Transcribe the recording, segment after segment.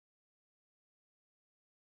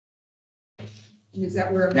Is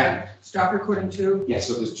that where Yeah. stop recording too? Yeah,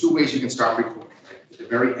 so there's two ways you can stop recording. Right? At the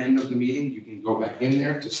very end of the meeting, you can go back in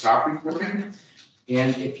there to stop recording.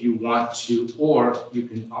 And if you want to, or you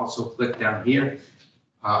can also click down here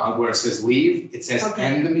where it says leave, it says Okay.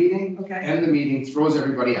 end the meeting. Okay. End the meeting, throws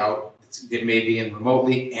everybody out. It may be in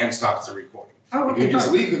remotely and stops the recording. Oh, If you okay.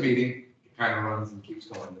 just leave the meeting, it kind of runs and keeps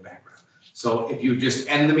going in the background. So if you just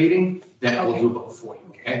end the meeting, then it will Okay. do both for you,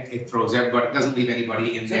 okay? It throws everybody, it doesn't leave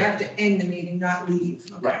anybody in So you have there. to end the meeting, not leave.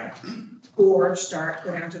 Okay. Right. Or start,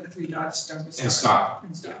 go down to the three dots, start. And stop.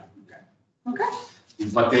 And stop. Okay.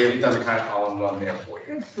 But it does it kind of all in one there for you.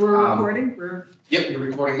 Good. We're Um, recording, we're, Yep, you're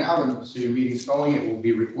recording now, then, so your meeting's going, it will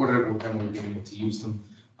be recorded, and we'll be able to use them,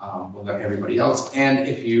 we'll let everybody else. And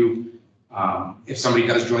if somebody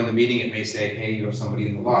does join the meeting, it may say, hey, you have somebody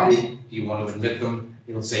in the lobby, do you want to admit them?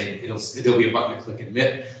 There'll be a button to click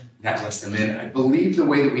admit, that lets them in. I believe the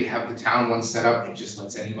way that we have the town one set up, it just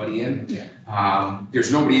lets anybody in. Yeah.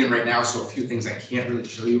 There's nobody in right now, so a few things I can't really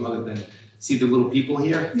show you other than, see the little people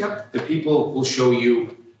here? Yep. The people will show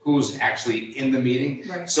you who's actually in the meeting.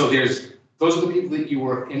 right. So those are the people that you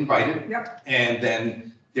were invited. Yep. And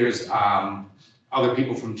then there's other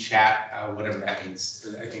people from chat, whatever that means.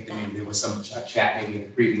 I think there was some chat maybe in the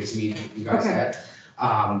previous meeting you guys Okay.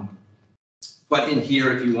 had. But in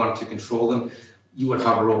here, if you wanted to control them, you would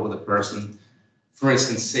hover over the person. For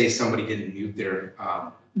instance, say somebody didn't mute their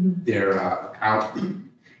account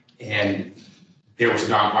and there was a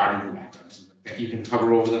dog barking in the background. You can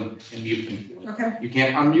hover over them and mute them. Okay. You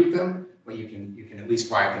can't unmute them, but you can at least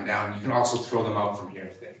quiet them down. You can also throw them out from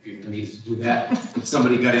here if you need to do that. If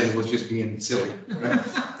somebody got in and was just being silly, right?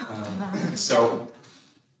 So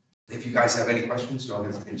if you guys have any questions, don't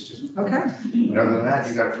hesitate to just. Okay. But other than that,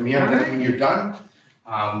 you got it from here. And then when you're done,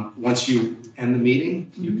 once you end the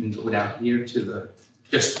meeting, you can go down here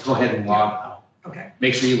just go ahead and log out. Okay.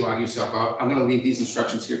 Make sure you log yourself out. I'm gonna leave these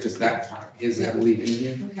instructions here because that part is, I believe, in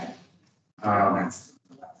here. Okay. Actually,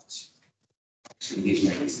 these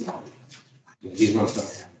might be, these ones don't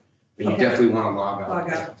have. But you definitely want to log Log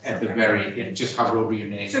out out. at the very, just hover over your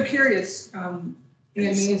name. So curious, Ann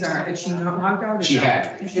Mazar, had she not logged out? She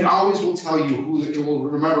had. It always will tell you it will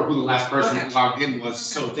remember who the last person that Okay. logged in was,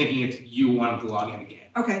 so thinking if you wanted to log in again.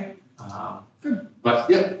 Okay, But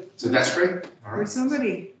yeah, so that's great. All or right.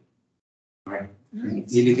 somebody. All right. All right.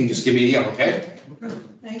 Need anything, just give me a yell, okay?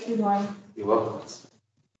 Thank you, Lauren. You're welcome.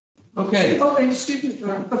 Okay. Oh, and excuse me,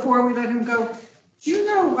 before we let him go, do you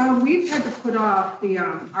know, we've had to put off the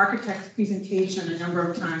architect's presentation a number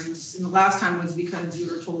of times. And the last time was because you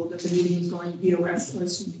were told that the meeting was going, BOS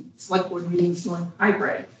was, select board meeting was going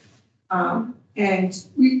hybrid. And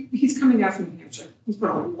he's coming down from New Hampshire. He's put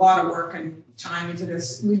a lot of work and time into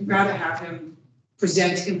this. We'd rather have him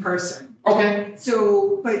present in person. Okay.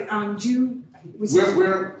 So, but Our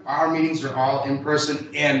meetings are all in person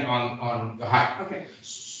and on the high. Okay.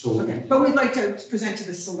 So. Okay, but we'd like to present to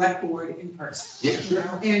the select board in person. Yeah, You sure.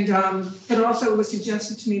 know, and, but also it was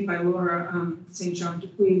suggested to me by Laura St. John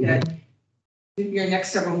Dupuy that your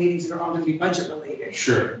next several meetings are all going to be budget related.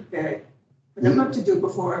 Sure. That, but I'd love to do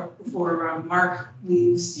before Mark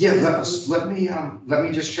leaves. Yeah, let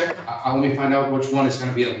me just check. Let me find out which one is going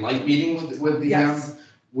to be a light meeting with the Yes.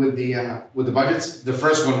 with the budgets. The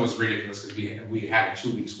first one was ridiculous because we had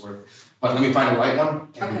 2 weeks worth. But let me find a light one and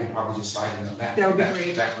we Okay. can probably just slide in on that. That would be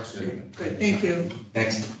great. That works good. Good, thank you.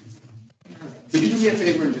 Thanks. Could you do me a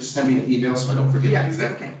favor and just send me an email so I don't forget to do Yes,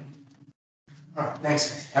 that? okay. All right,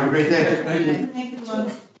 thanks. Have a great day. Thank you,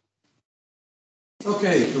 Laura.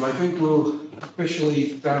 Okay, so I think we'll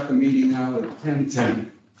officially start the meeting now at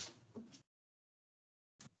 10:10.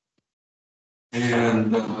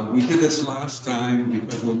 And we did this last time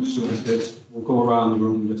because we'll do this, we'll go around the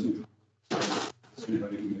room, listen to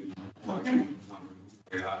anybody who may be watching.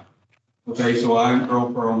 Okay, so I'm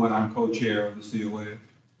Earl Perlman, I'm co-chair of the COA.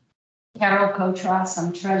 Carol Kotras,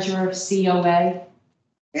 I'm treasurer of COA.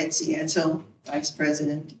 Betsy Edsel, Vice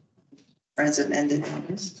President, Friends of Mendon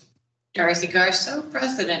Owners. Dorothy Garso,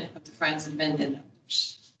 President of the Friends of Mendon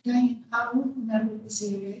Owners. Diane Howell, member of the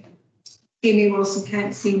COA. Amy Wilson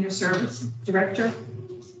Kent, Senior Service Director.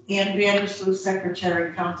 Ann Vandersloot,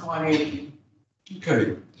 Secretary, Council on Aging.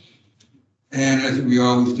 Okay. And as we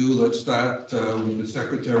always do, let's start with the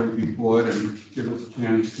secretary report and give us a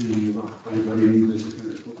chance to, if anybody needs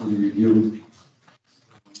to quickly review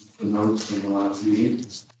the notes from the last meeting.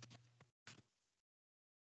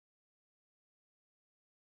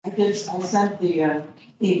 I sent the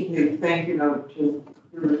thank you note to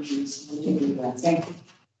the Richards. Thank you.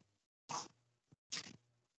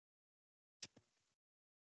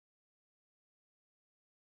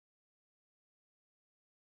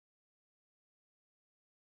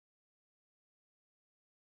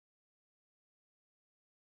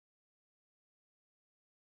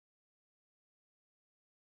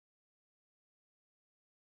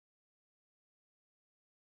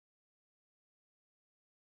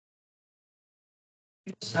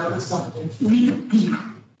 That was something.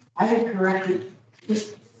 I had corrected,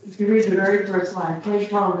 just, if you read the very first line, please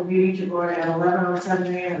call the meeting to order at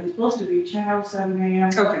 11:07 a.m. It was supposed to be 10:07 a.m.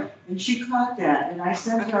 Okay, And she caught that, and I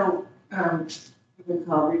sent out, what we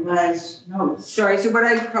call revised notes. sorry, so what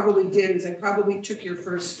I probably did is I probably took your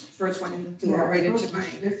first one and threw it right into my,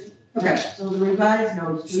 Okay, so the revised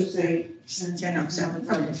notes do say. 10:07.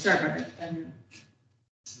 Okay, sorry about that. And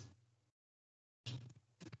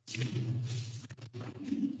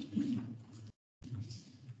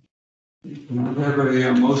Can I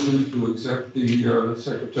have a motion to accept the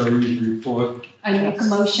secretary's report? I make a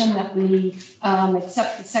motion that we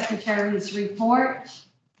accept the secretary's report.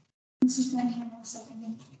 Mrs. Manning, I'll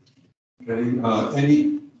second it. Okay,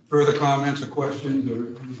 any further comments or questions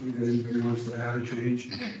or anything that anybody wants to add or change?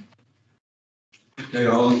 Okay,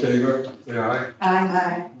 all in favor, say aye.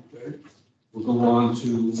 I, Okay, we'll go on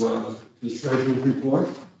to the treasurer's report.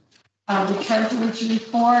 The treasurer's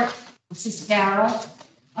report, this is Carol,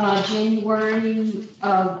 January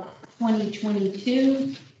of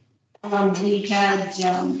 2022. We had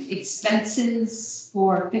expenses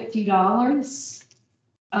for $50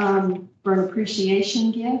 for an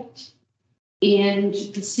appreciation gift. And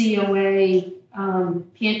the COA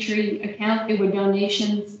pantry account, there were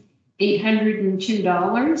donations,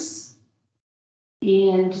 $802.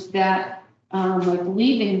 And that, I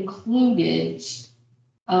believe, included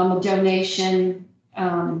a donation,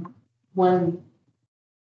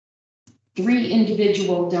 three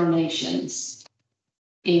individual donations.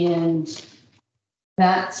 And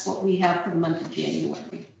that's what we have for the month of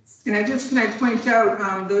January. Can I point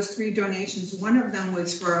out those three donations? One of them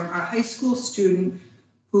was from a high school student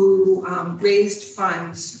who raised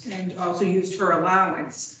funds and also used her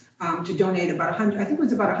allowance to donate about I think it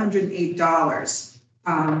was about $108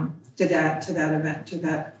 to that event, to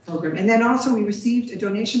that program. And then also we received a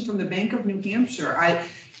donation from the Bank of New Hampshire.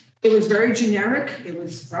 It was very generic. It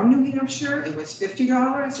was from New Hampshire. It was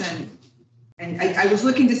 $50 and I was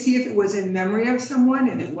looking to see if it was in memory of someone,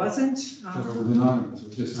 and it wasn't. So it was anonymous, it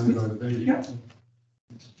was just signed by the bank. Yep.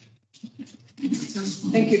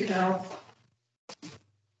 Thank you, Carol.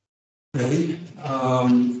 Okay,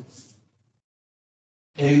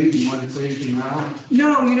 Amy, do you want to say anything now?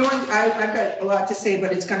 No, you know what, I've got a lot to say,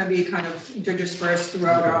 but it's gonna be kind of interspersed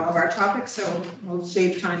throughout all of our topics, so we'll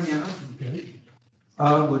save time now. Okay.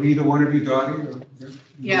 Would either one of you, Dottie, or?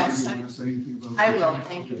 Yes, you want to say anything about I this? will,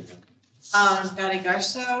 thank you. Dottie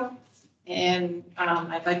Garso, and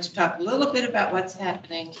I'd like to talk a little bit about what's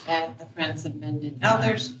happening at the Friends of Mendon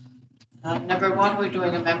Elders. Number one, we're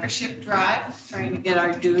doing a membership drive, trying to get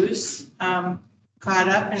our dues caught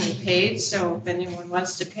up and paid. So if anyone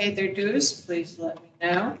wants to pay their dues, please let me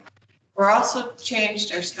know. We're also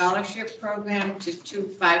changed our scholarship program to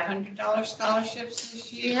two $500 scholarships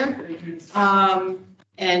this year.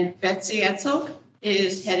 And Betsy Etzel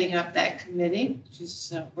is heading up that committee.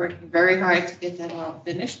 She's working very hard to get that all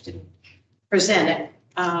finished and present it.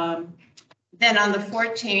 Then on the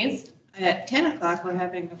 14th at 10 o'clock, we're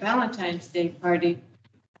having a Valentine's Day party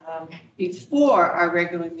before our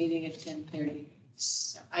regular meeting at 10:30.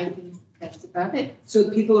 So I think that's about it.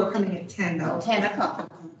 So people are coming at 10 though. 10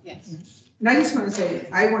 o'clock, yes. And I just want to say,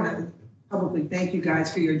 I want to publicly thank you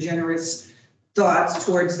guys for your generous thoughts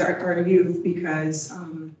towards our youth because,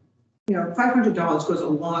 you know, $500 goes a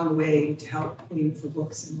long way to help paying for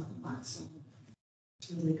books and whatnot. So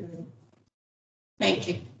it's really good. Thank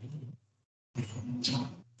you.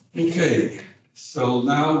 Okay, so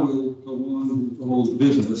now we'll go on with old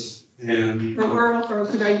business and. Or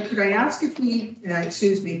could I ask if we,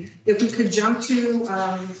 excuse me, if we could jump to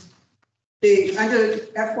under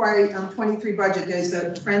FY 23 budget, there's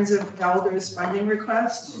the Friends of Elders funding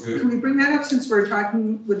request. Okay. Can we bring that up since we're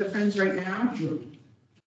talking with the Friends right now? Sure.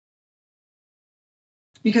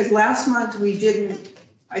 Because last month we didn't,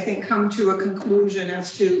 I think, come to a conclusion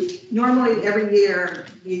as to, normally every year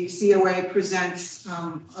the COA presents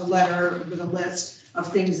a letter with a list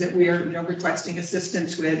of things that we're, you know, requesting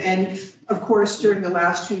assistance with. And of course, during the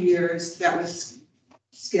last 2 years, that was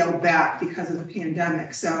scaled back because of the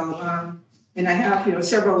pandemic. So, and I have, you know,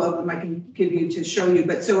 several of them I can give you to show you.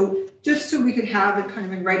 But so just so we could have it kind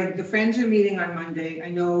of in writing, the Friends are meeting on Monday. I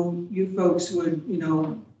know you folks would, you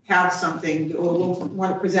know, have something or will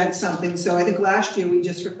want to present something. So I think last year we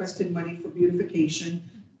just requested money for beautification,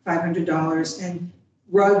 $500, and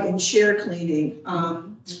rug and chair cleaning.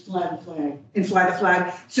 flag. And fly the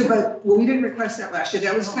flag. So, but, well, we didn't request that last year.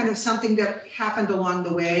 That was kind of something that happened along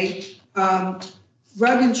the way.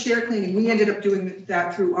 Rug and chair cleaning, we ended up doing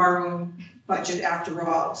that through our own budget after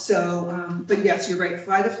all. So, but yes, you're right.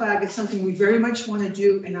 Fly the flag is something we very much want to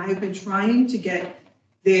do. And I have been trying to get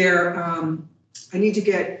their I need to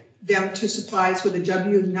get them to supply us with a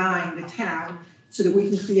W-9, the town, so that we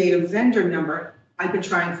can create a vendor number. I've been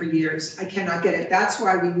trying for years. I cannot get it. That's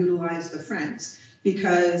why we utilize the Friends,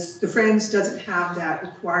 because the Friends doesn't have that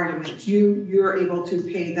requirement. You're able to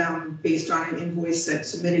pay them based on an invoice that's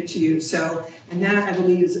submitted to you. So, and that I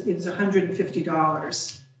believe is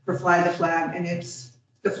 $150 for Fly the Flag, and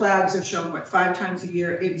the flags are shown, 5 times a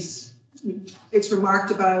year. It's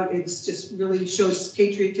remarked about. It's just really shows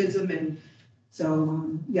patriotism. And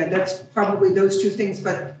so, yeah, that's probably those 2 things.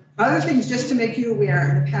 But other things, just to make you aware,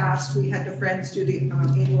 in the past, we had the Friends do the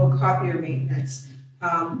annual copier maintenance.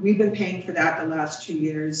 We've been paying for that the last 2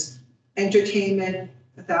 years. Entertainment,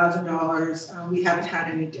 $1,000. We haven't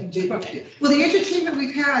had any. Well, the entertainment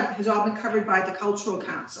we've had has all been covered by the Cultural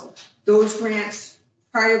Council. Those grants,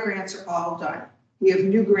 prior grants are all done. We have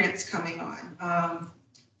new grants coming on.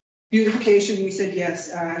 Beautification, we said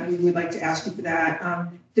yes, we would like to ask you for that.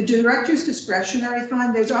 The director's discretionary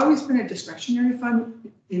fund, there's always been a discretionary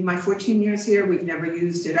fund. In my 14 years here, we've never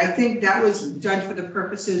used it. I think that was done for the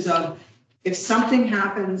purposes of if something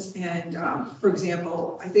happens and, for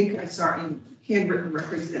example, I think I saw in handwritten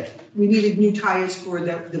records that we needed new tires for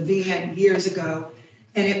the van years ago.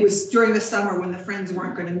 And it was during the summer when the Friends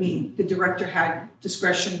weren't going to meet. The director had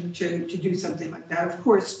discretion to do something like that. Of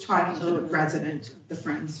course, talking to the president of the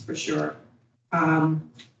Friends for sure.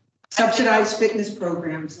 Subsidized fitness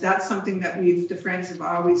programs. That's something that the Friends have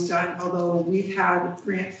always done, although we've had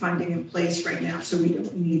grant funding in place right now, so we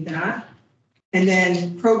don't need that. And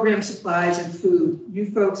then program supplies and food.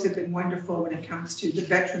 You folks have been wonderful when it comes to the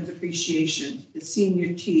Veterans Appreciation, the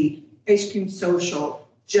Senior Tea, Ice Cream Social,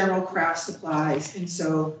 general craft supplies. And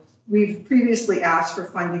so we've previously asked for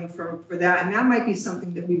funding for that. And that might be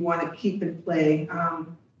something that we want to keep in play.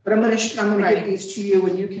 But I'm going to give these to you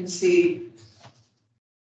and you can see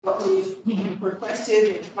what we've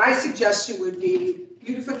requested. My suggestion would be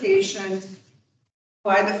beautification,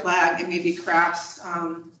 Fly the Flag, and maybe crafts,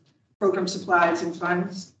 program supplies and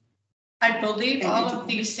funds. I believe all of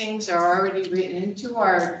these things are already written into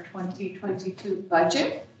our 2022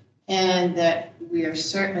 budget, and that we are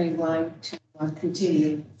certainly willing to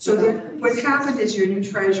continue. So what happened is your new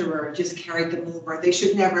treasurer just carried them over. They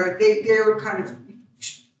should never, they're kind of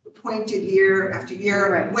appointed year after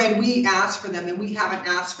year. Right. When we ask for them, and we haven't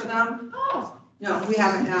asked for them. Oh, No, we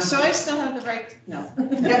haven't asked. so I still have the right, no.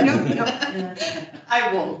 Yeah, no.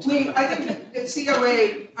 I won't. I think the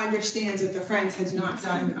COA understands that the Friends has not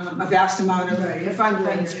done a vast amount of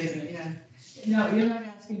fundraising. Yeah. No, you're not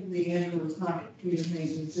asking for the annual copier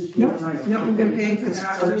maintenance. It's Nope, right. no, we've been paying for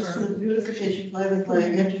that. So just the beautification, Fly the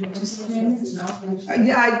Flag, entertainment.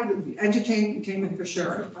 Yeah, entertainment for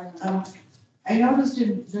sure. I noticed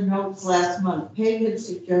in the notes last month, Peg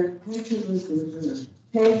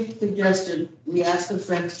suggested we ask the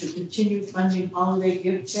Friends to continue funding holiday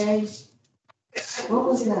gift bags. What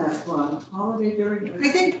was that, Ron? Holiday during? I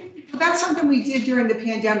think that's something we did during the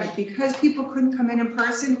pandemic because people couldn't come in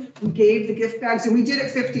person. We gave the gift bags and we did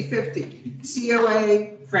it 50-50.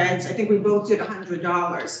 COA, Friends, I think we both did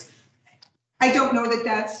 $100. I don't know that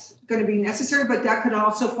that's going to be necessary, but that could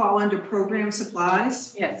also fall under program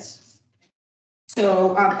supplies. Yes.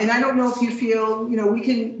 So, and I don't know if you feel, we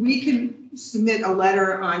can submit a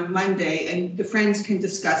letter on Monday and the Friends can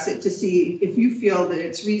discuss it to see if you feel that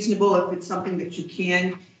it's reasonable, if it's something that you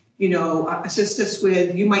can, assist us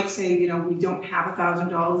with. You might say, we don't have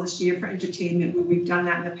 $1,000 this year for entertainment. We've done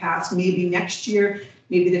that in the past. Maybe next year,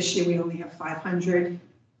 maybe this year we only have 500.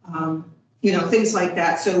 Things like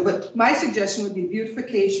that. So, but my suggestion would be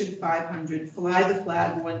beautification 500, Fly the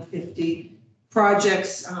Flag 150,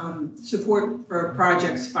 projects, support for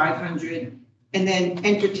projects 500, and then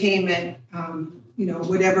entertainment,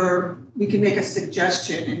 whatever, we can make a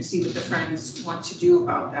suggestion and see what the Friends want to do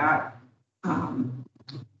about that.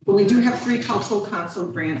 But we do have 3 cultural council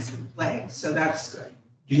grants in play, so that's good.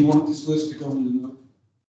 Do you want this list to go in the note?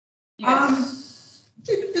 Yes.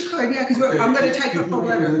 You could, yeah, because I'm going to type up a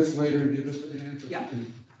letter. Minutes later, give us the answer. Yeah.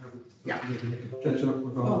 Yeah. Catch up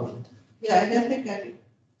with all of them. Yeah, I think I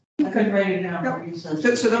could write it down. for you, So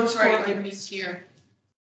those Sorry, 4 give me items, here.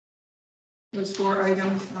 those 4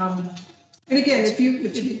 items. And again, if you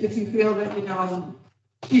feel that,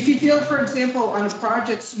 if you feel, for example, on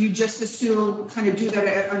projects, you just assume kind of do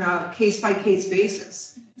that on a case-by-case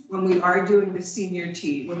basis when we are doing the senior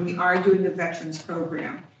tea, when we are doing the veterans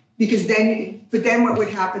program. Because then what would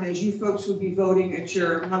happen is you folks would be voting at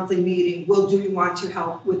your monthly meeting, do you want to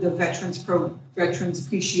help with the veterans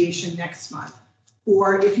appreciation next month?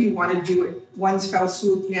 Or if you want to do it one fell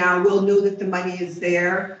swoop now, we'll know that the money is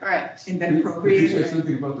there Correct. and been Did you appropriated. say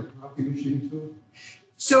something about the coffee machine too?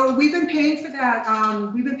 So we've been paying for that,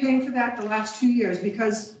 the last 2 years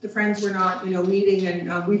because the Friends were not, meeting,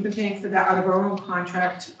 and we've been paying for that out of our own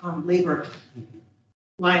contract, labor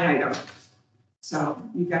line item. So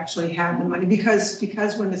we've actually had the money, because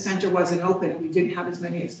when the center wasn't open, we didn't have as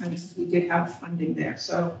many expenses, we did have funding there,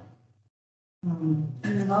 so. And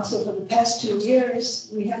then also for the past 2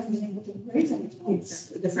 years, we haven't been able to raise any funds.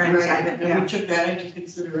 The Friends haven't, And yeah. we took that into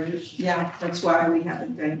consideration. Yeah, that's why we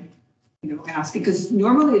haven't been, asked, because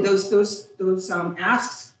normally those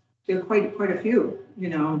asks, they're quite a few,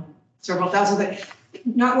 several thousand, but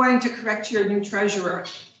not wanting to correct your new treasurer,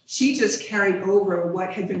 she just carried over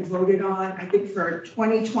what had been voted on. I think for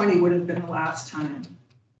 2020 would have been the last time.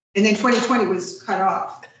 And then 2020 was cut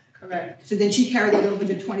off. Correct. So then she carried it over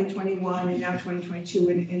to 2021 and now 2022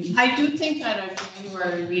 and. I do think at our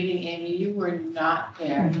January meeting, Amy, you were not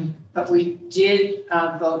there, but we did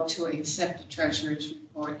vote to accept the treasurer's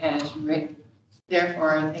report as written.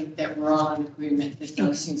 Therefore, I think that we're all in agreement that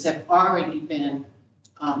those things have already been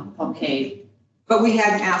okayed. But we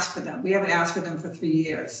hadn't asked for them. We haven't asked for them for 3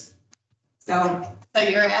 years. So. So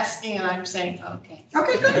you're asking and I'm saying, okay.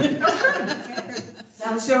 Okay, good.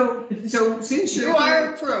 So since You you're are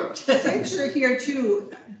here, approved. since you're here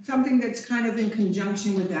too, something that's kind of in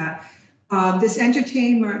conjunction with that, this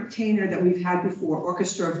entertainer that we've had before,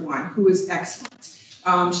 Orchestra of One, who is excellent.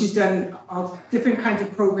 She's done different kinds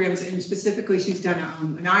of programs, and specifically she's done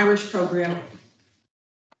an Irish program.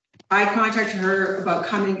 I contacted her about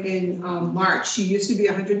coming in March. She used to be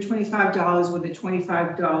 $125 with a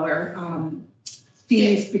 $25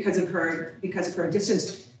 fees because of her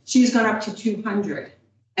distance. She's gone up to 200,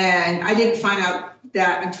 and I didn't find out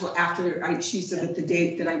that until after she said that the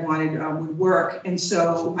date that I wanted would work. And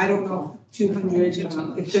so I don't know if 200,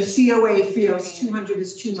 if the COA feels 200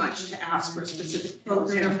 is too much to ask for a specific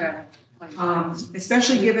program.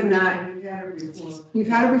 Especially given that we've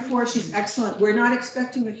had her before, she's excellent. We're not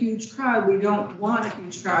expecting a huge crowd. We don't want a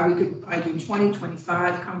huge crowd. I do 20,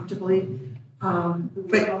 25 comfortably.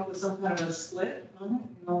 But also some kind of a split on it,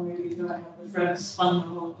 maybe you don't have the Friends fund the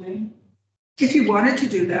whole thing. If you wanted to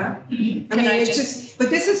do that. I mean, I it's just,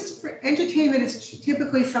 but this is, for entertainment is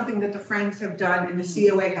typically something that the Friends have done and the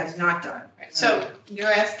COA has not done. So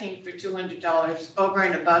you're asking for $200 over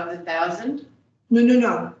and above the 1,000?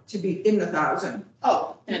 No, to be in the 1,000.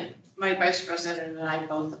 Oh, and my vice president and I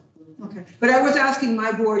both. Okay, but I was asking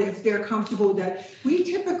my board if they're comfortable that we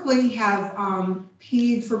typically have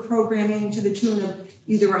paid for programming to the tune of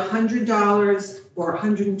either $100 or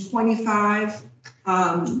 $125.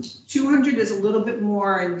 200 is a little bit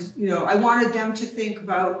more, and I wanted them to think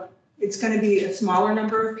about it's going to be a smaller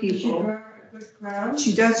number of people. Good crowd.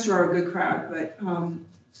 She does draw a good crowd, but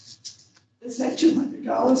Does that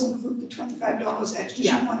 $200 include the $25 extra?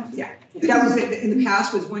 Yeah, she wanted? yeah. That was in the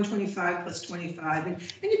past was 125 plus 25, and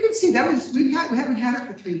you can see that was we haven't had it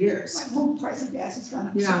for 3 years. My whole price of gas has gone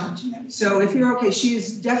up so Yeah. much and everything. So if you're okay, she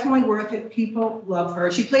is definitely worth it. People love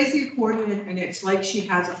her. She plays the accordion, and it's like she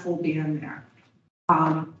has a full band there.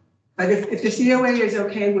 But if the COA is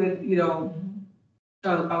okay with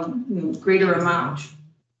a greater amount,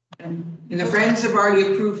 and the Friends have already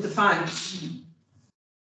approved the funds.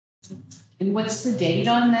 And what's the date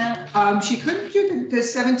on that? She couldn't do the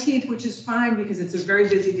 17th, which is fine because it's a very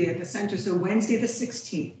busy day at the center. So Wednesday, the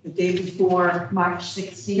 16th, the day before. March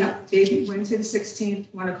 16th? Yeah, Wednesday, the 16th,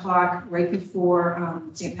 1 o'clock, right before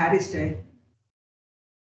St. Patty's Day.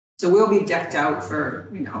 So we'll be decked out for,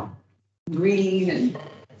 green and.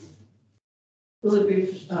 Will it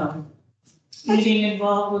be, eating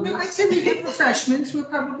involved with No, I'd this? say we get refreshments. We'll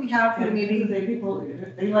probably have for the meeting.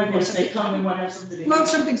 They like to say, come, we want to have something to eat. Well,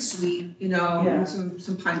 something sweet, Yeah.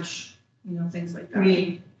 some punch, things like that.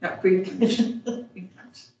 Green. Yeah, green punch. Green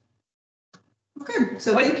punch. Okay,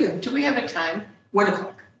 so thank you. Do we have a time? 1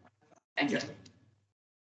 o'clock. Thank you.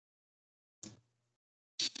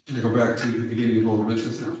 Can I go back to the beginning of all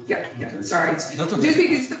business now? Yeah, sorry. That's Just okay.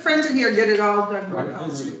 because the Friends are here, get it all done.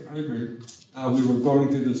 I agree. We were going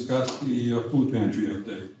to discuss the food pantry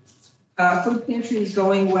update. Food pantry is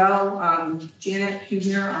going well. Janet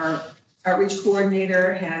Hubner, our outreach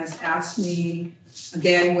coordinator, has asked me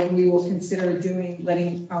again when we will consider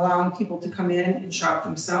allowing people to come in and shop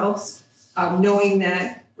themselves, knowing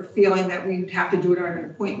that we're feeling that we have to do it on an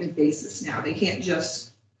appointment basis now. They can't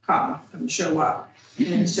just come and show up.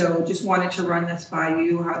 And so just wanted to run this by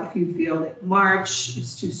you, if you feel that March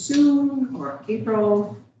is too soon or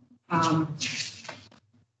April.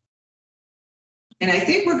 And I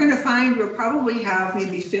think we're going to find we'll probably have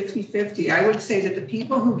maybe 50-50. I would say that the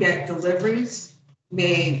people who get deliveries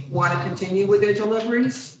may want to continue with their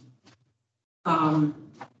deliveries.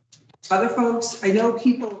 Other folks, I know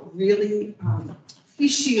people really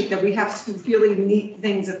appreciate that we have some really neat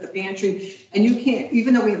things at the pantry. And you can't,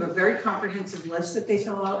 even though we have a very comprehensive list that they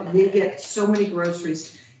fill out and they get so many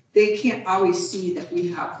groceries, they can't always see that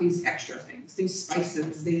we have these extra things, these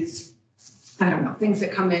spices, these, I don't know, things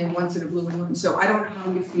that come in once in a blue moon. So I don't know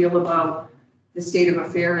how you feel about the state of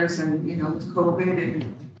affairs and, with COVID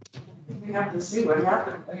and. We have to see what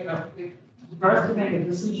happens, for us to make a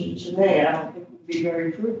decision today, I don't think would be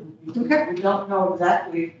very prudent. because Okay. We don't know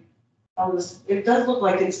exactly how this, it does look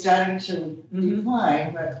like it's starting to Mhm.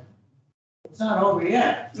 decline, but it's not over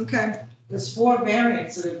yet. Okay, There's 4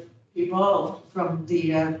 variants that have evolved from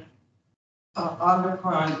the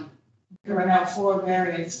Omicron. There are now 4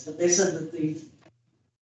 variants, but they said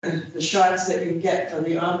that the shots that you get for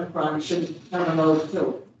the Omicron should come on those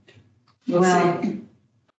too. we'll Well, see.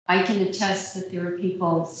 I can attest that there are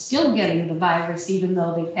people still getting the virus, even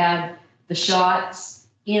though they've had the shots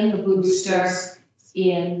and the booster.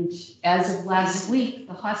 And as of last week,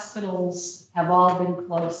 the hospitals have all been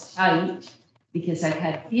closed tight because I've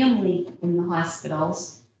had family in the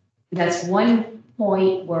hospitals. That's one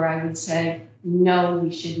point where I would say, no,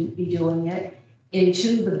 we shouldn't be doing it. And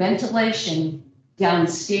 2, the ventilation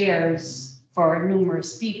downstairs for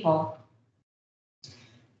numerous people.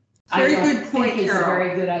 Very I don't good point, think is a Carol.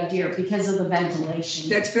 very good idea because of the ventilation.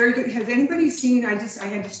 That's very good. Has anybody seen, I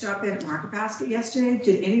had to stop in at Market Basket yesterday.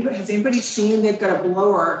 Has anybody seen, they've got a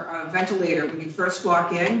blower, ventilator when you first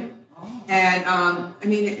walk in? And,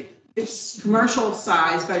 it's commercial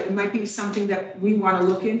size, but it might be something that we want to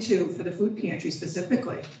look into for the food pantry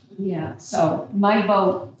specifically. Yeah, so my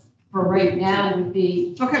vote for right now would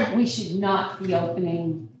be, Okay, we should not be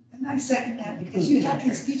opening. And I second that because you have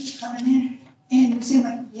these people coming in and it seems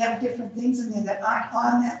like you have different things in there that aren't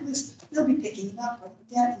on that list. They'll be picking it up like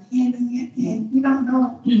that and handling it and we don't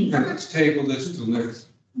know. And let's table this till next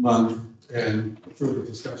month and further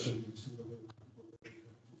discussion.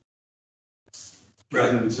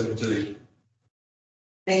 Rather than say today.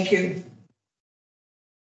 thank you.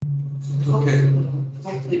 Okay.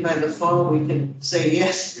 Hopefully by the fall, we can say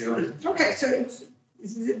yes. Yeah. Okay, so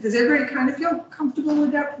does everybody kind of feel comfortable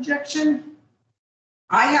with that projection?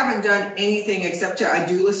 I haven't done anything except I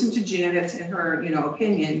do listen to Janet's and her,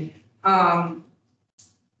 opinion.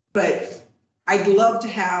 But I love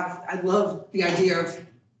the idea of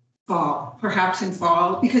fall, perhaps in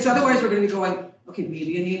fall, because otherwise we're gonna be going, okay,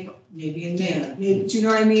 maybe in April, maybe in May, maybe, do you know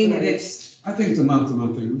what I mean? And it's, I think it's a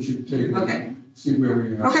month-to-month thing. We should take it. Okay. See where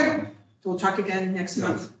we are. okay, we'll talk again next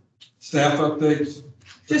month. Staff updates?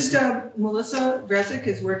 Just, Melissa Resnick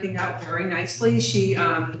is working out very nicely. She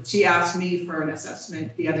asked me for an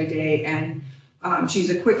assessment the other day and, she's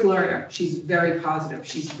a quick learner. She's very positive.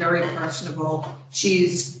 She's very personable.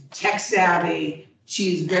 She's tech savvy.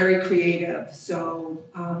 She's very creative. So,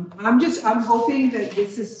 I'm hoping that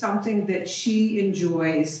this is something that she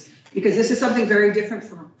enjoys because this is something very different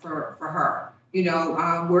for her.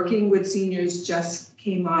 Working with seniors just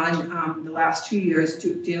came on, the last 2 years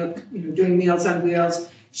doing Meals on Wheels.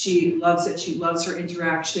 She loves it. She loves her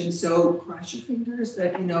interaction. So cross your fingers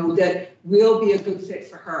that, that will be a good fit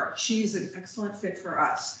for her. She's an excellent fit for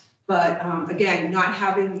us. But again, not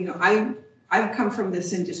having, I've come from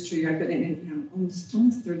this industry. I've been in it almost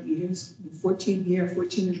 30 years, 14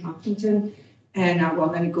 in Hopkinton, and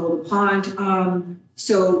then in Golden Pond.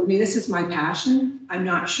 So, this is my passion. I'm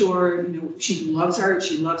not sure, she loves art.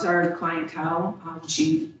 She loves our clientele.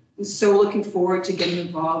 She is so looking forward to getting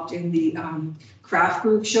involved in the craft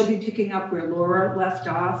group. She'll be picking up where Laura left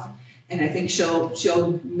off. And I think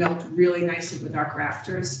she'll melt really nicely with our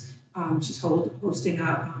crafters. She's hosting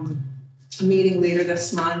a meeting later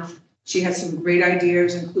this month. She has some great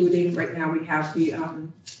ideas, including right now we have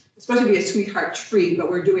it's supposed to be a sweetheart tree,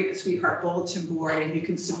 but we're doing a sweetheart bulletin board, and you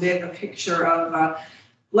can submit a picture of a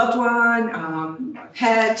loved one, a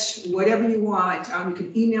pet, whatever you want. You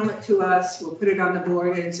can email it to us. We'll put it on the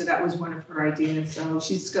board, and so that was one of her ideas. So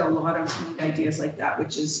she's got a lot of ideas like that,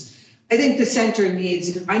 which is, I think the center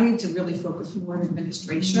needs. I need to really focus more on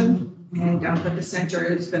administration, and but the center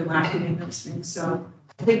has been lacking in those things. So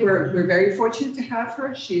I think we're very fortunate to have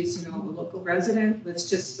her. She's a local resident. Let's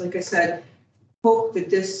just, like I said, hope that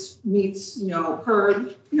this meets her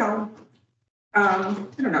I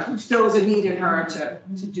don't know, fills a need in her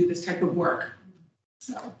to do this type of work.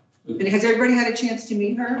 So, and has everybody had a chance to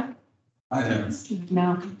meet her? I have.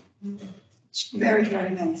 No. Very,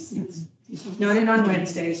 very nice. She's not in on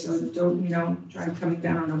Wednesday, so don't try coming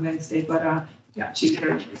down on a Wednesday, but yeah, she's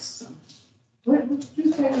very nice. So. What did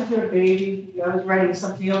you say with your baby? I was writing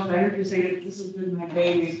something else. I heard you say that this has been my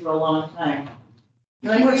baby for a long time.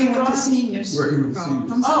 Working with the seniors. Working with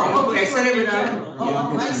seniors. I'm sorry. Oh, Okay, I said it without.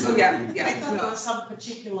 Oh, I see. Yeah, I thought there was some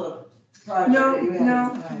particular project No, that you had no,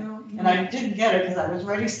 tonight. no. And I didn't get it because I was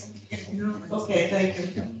writing something. No. Okay,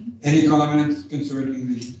 thank you. Any comments concerning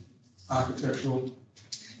the architectural?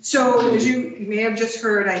 So as you may have just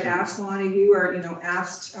heard, I asked Lonnie, we were,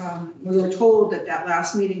 we were told that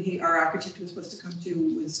last meeting, our architect was supposed to come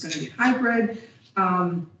to was going to be hybrid.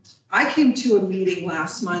 I came to a meeting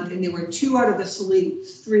last month and there were 2 out of the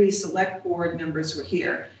 3 select board members were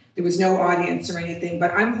here. There was no audience or anything,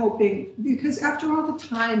 but I'm hoping, because after all the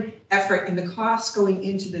time, effort, and the costs going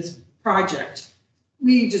into this project,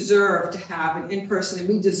 we deserve to have an in-person, and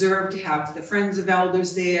we deserve to have the Friends of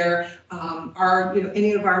Elders there,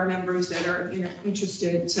 any of our members that are,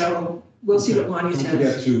 interested. So we'll see what Lonnie Don't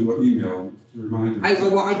forget says. to email to remind I us.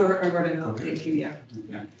 wrote a note, thank you, yeah.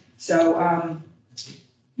 Okay. So,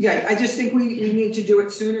 yeah, I just think we need to do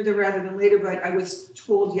it sooner rather than later, but I was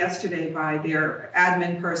told yesterday by their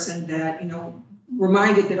admin person that,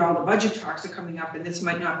 reminded that all the budget talks are coming up and this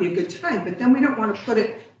might not be a good time, but then we don't want to put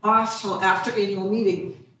it off till after annual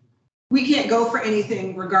meeting. We can't go for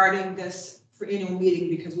anything regarding this for annual meeting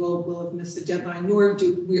because we'll have missed the deadline, nor are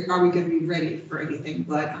we going to be ready for anything,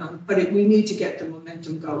 but we need to get the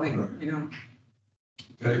momentum going,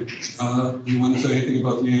 Okay, you want to say anything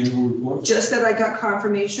about the annual report? Just that I got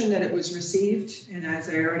confirmation that it was received, and as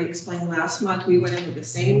I already explained last month, we went in with the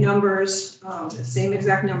same numbers, the same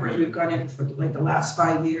exact numbers we've gone in for like the last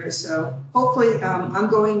 5 years. So hopefully, I'm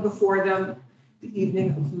going before them the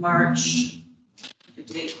evening of March, the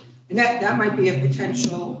date, and that might be a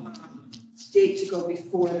potential date to go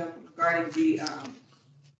before them regarding the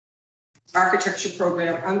architecture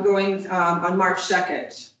program. I'm going on March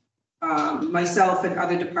 2nd. Myself and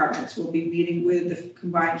other departments will be meeting with the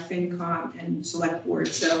combined FinCom and Select Board.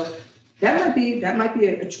 So that might be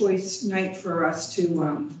a choice night for us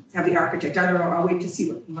to have the architect. I don't know. I'll wait to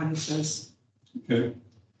see what money says. Okay.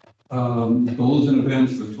 Goals and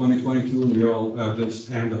events for 2022, we all have this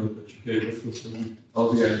handout that you gave us with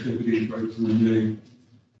all the activities right through May.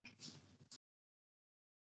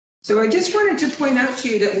 So I just wanted to point out to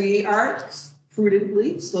you that we are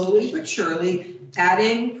prudently, slowly but surely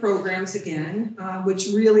adding programs again, which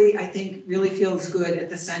really, I think, really feels good at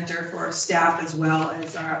the center for our staff as well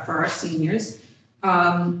as for our seniors.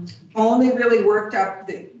 Only really worked up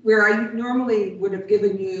where I normally would have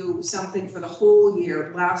given you something for the whole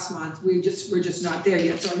year last month. We're just not there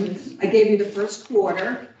yet. So I gave you the first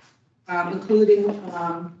quarter, including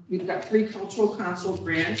we've got 3 cultural council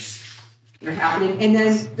grants that are happening. And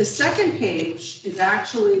then the second page is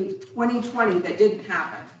actually 2020 that didn't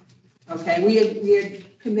happen. Okay, we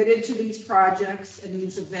had committed to these projects and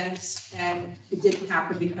these events, and it didn't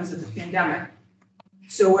happen because of the pandemic.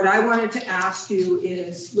 So what I wanted to ask you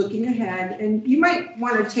is, looking ahead, and you might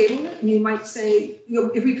want to table it, and you might say,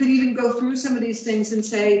 if we could even go through some of these things and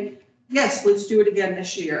say, yes, let's do it again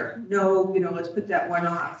this year. No, let's put that one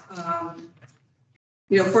off.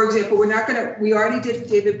 For example, we already did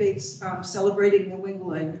David Bates celebrating New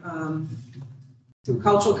England through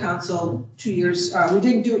Cultural Council 2 years. We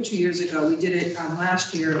didn't do it 2 years ago. We did it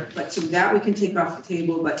last year, but so that we can take off the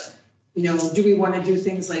table. But, do we want to do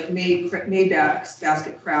things like Maybach's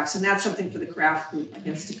basket crafts? And that's something for the craft group, I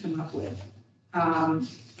guess, to come up with.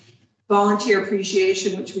 Volunteer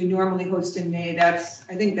appreciation, which we normally host in May. I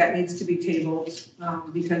think that needs to be tabled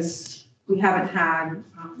because we haven't had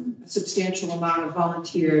a substantial amount of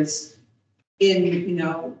volunteers in,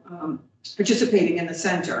 participating in the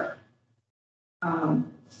center.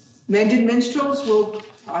 Mendon Minstrels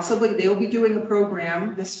they'll be doing a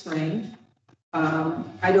program this spring.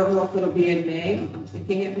 I don't know if it'll be in May. I'm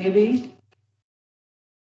thinking it maybe.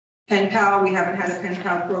 Pen Pal, we haven't had a Pen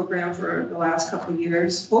Pal program for the last couple of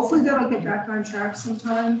years. Hopefully that'll get back on track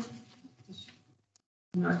sometime.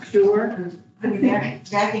 I'm not sure.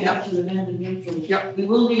 Backing up to the Mendon Mutual. Yep. We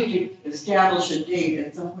will need to establish a date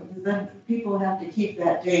at some point, because then people have to keep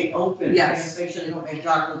that date open. Yes. And make sure they don't make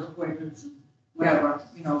doctor's appointments, whatever,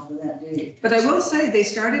 for that date. But I will say, they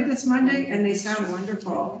started this Monday and they sound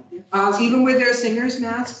wonderful. Even with their singers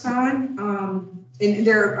masks on, and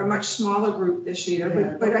they're a much smaller group this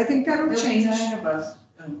year, but I think that'll change. 9 of us,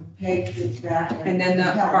 Peg is back. And then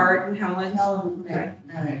the Art and Helen.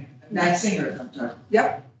 Okay. Nine singers, I'm sorry.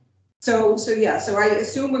 Yep. So I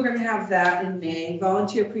assume we're going to have that in May.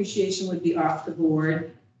 Volunteer appreciation would be off the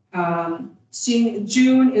board.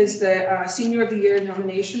 June is the Senior of the Year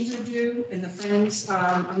nominations are due, and the Friends,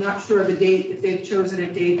 I'm not sure of the date, if they've chosen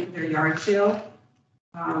a date for their yard sale.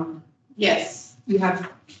 Yes, You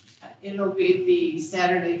have, it'll be the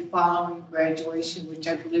Saturday following graduation, which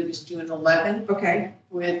I believe is June 11th, okay,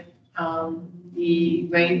 with the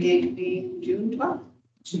rain date being June 12th.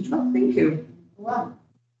 June 12th, thank you. Wow.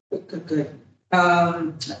 Good.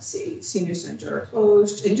 Let's see, senior center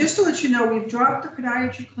closed. And just to let you know, we've dropped the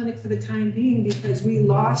podiatry clinic for the time being because we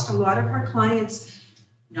lost a lot of our clients,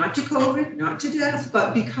 not to COVID, not to death,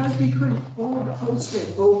 but because we couldn't host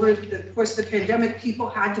it over the course of the pandemic, people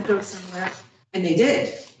had to go somewhere, and they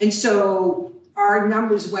did. And so our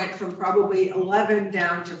numbers went from probably 11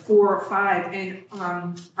 down to 4 or 5, and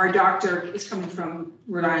our doctor is coming from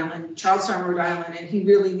Rhode Island, Charlestown, Rhode Island, and he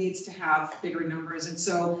really needs to have bigger numbers. And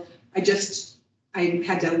so I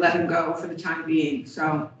had to let him go for the time being.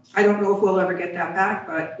 So I don't know if we'll ever get that back,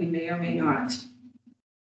 but we may or may not.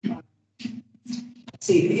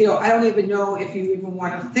 See, I don't even know if you even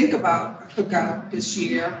want to think about a cookout this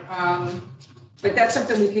year. But that's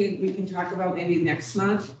something we can talk about maybe next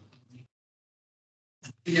month.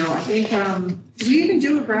 I think, did we even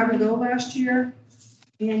do a grab and go last year?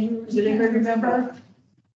 Andrew, did anybody remember?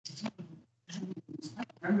 I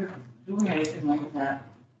don't remember doing anything like that.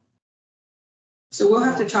 So we'll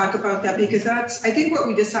have to talk about that because I think what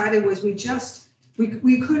we decided was we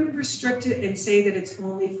couldn't restrict it and say that it's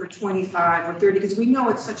only for 25 or 30 because we know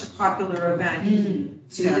it's such a popular event.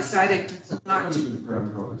 So we decided not to.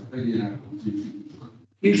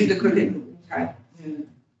 You do the cooking, okay.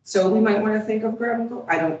 So we might want to think of grab and go.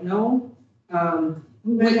 I don't know.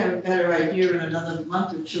 We might have a better idea in another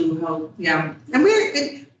month or two how. Yeah, and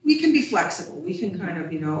we can be flexible. We can kind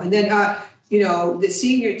of, and then, the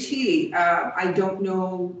senior tea, I don't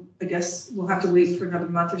know, I guess we'll have to wait for another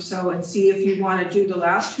month or so and see if you want to do the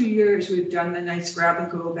last 2 years, we've done the nice grab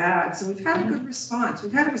and go bags. And we've had a good response.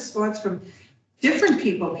 We've had a response from different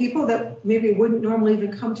people that maybe wouldn't normally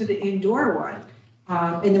even come to the indoor one.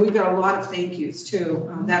 And then we've got a lot of thank yous too.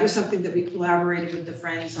 That was something that we collaborated with the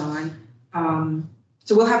Friends on.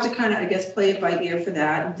 So we'll have to kind of, I guess, play it by ear for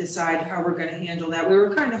that and decide how we're going to handle that. We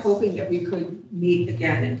were kind of hoping that we could meet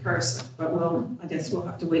again in person, but I guess we'll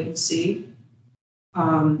have to wait and see.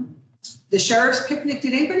 The sheriff's picnic,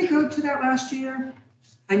 did anybody go to that last year?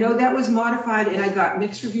 I know that was modified and I got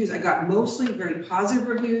mixed reviews. I got mostly very positive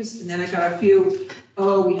reviews and then I got a few,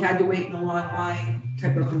 we had to wait in a long line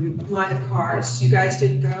type of review, line of cars. You guys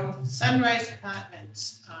didn't go? Sunrise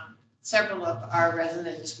Apartments, several of our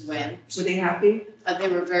residents went. Were they happy? They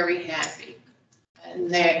were very happy. And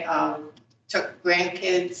they took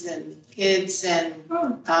grandkids and kids and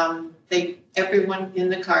everyone in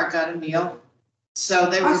the car got a meal. So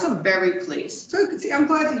they were Awesome. very pleased. So, see, I'm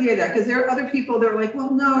glad to hear that because there are other people that are like,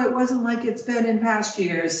 well, no, it wasn't like it's been in past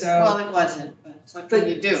years. So. Well, it wasn't, but what can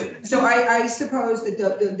you do? So I suppose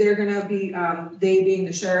that they're going to be, they being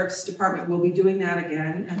the sheriff's department will be doing that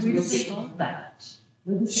again. And We we'll did see- all that.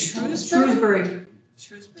 Shrewsbury.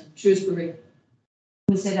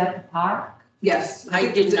 Was it at the park? Yes. I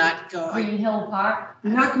did not go. Green Hill Park?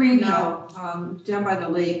 Not Green No. Hill, down by the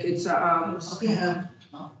lake. It's, Yeah.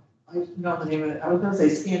 I know the name of it. I was gonna say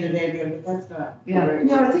Scandinavian, but that's not. Yeah. correct.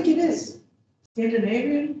 no, I think it is.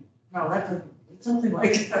 Scandinavian? No, it's something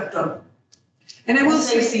like that though. And I will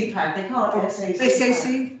say. SAC Park, they call it SAC.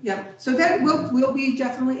 SAC, yeah. So that we'll be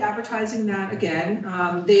definitely advertising that again.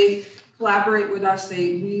 They collaborate with us.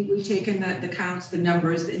 We've taken the counts, the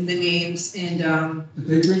numbers and the names and, Did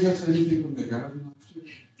they bring us anything from the garden last year?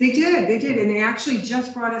 they did. And they actually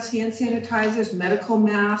just brought us hand sanitizers, medical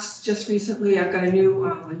masks just recently. I've got a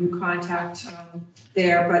new contact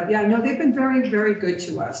there. But yeah, no, they've been very, very good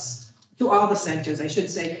to us, to all the centers, I should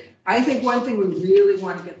say. I think one thing we really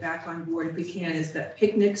want to get back on board if we can is the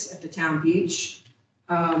picnics at the town beach.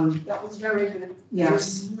 That was very good.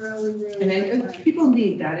 Yes. Really, really. And then people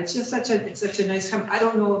need that. It's just such a nice time. I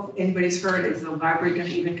don't know if anybody's heard, is the library going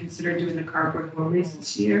to even consider doing the cardboard boat race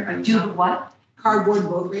this year? I don't Do know. what? Cardboard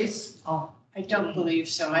boat race? Oh, I don't believe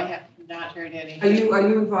so. I have not heard Are anything.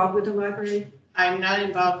 you involved with the library? I'm not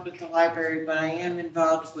involved with the library, but I am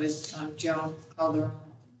involved with Joan Calderon,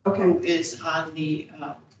 Okay, who is on the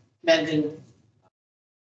Mendon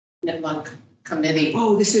Nipmuc committee.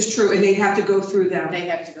 oh, this is true, and they have to go through them. They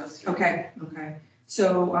have to go through. Okay.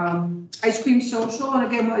 So, ice cream social, and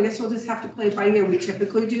again, I guess we'll just have to play it by ear. We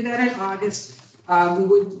typically do that in August. We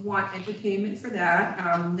would want entertainment for that.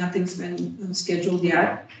 Nothing's been scheduled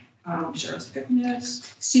yet. Sheriff's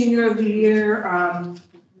picnics, senior of the year.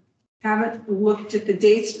 Haven't looked at the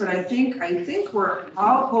dates, but I think we're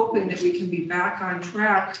all hoping that we can be back on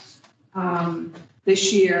track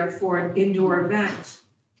this year for an indoor event.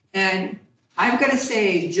 And I've got to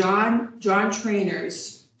say, John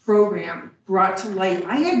Trainer's program brought to light,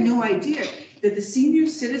 I had no idea that the Senior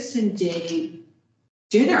Citizen Day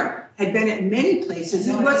dinner had been at many places.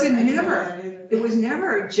 It was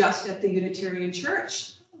never just at the Unitarian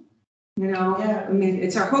Church. You know, Yeah. I mean,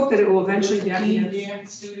 it's our hope that it will eventually get. Teen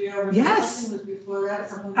dance studio. or Yes. something was before that,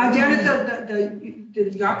 something. Down at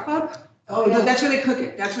the yacht club? Oh, yeah. That's where they cook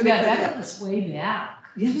it, that's where they Yeah, cook that it. goes way back.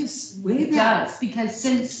 Yes, way It back. does, because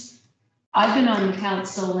since I've been on the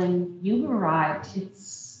council and you've arrived,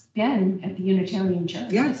 it's been at the Unitarian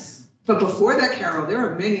Church. Yes, but before that, Carol, there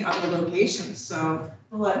are many other locations, so.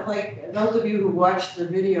 Like, those of you who watched the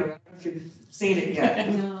video, I don't know if you've seen it yet.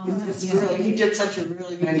 No, It's yeah. really, he did such a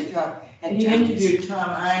really nice job. And he interviewed Tom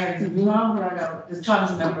Irons, and Tom brought out, because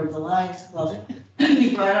Tom's a member of the Lions Club,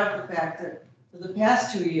 he brought up the fact that for the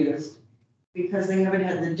past 2 years, because they haven't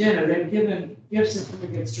had the dinner, they've given gift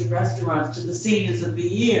certificates to restaurants to the seniors of the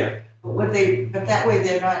year. But that way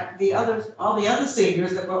they're not, all the other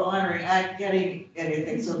seniors that we're honoring aren't getting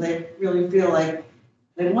anything, so they really feel like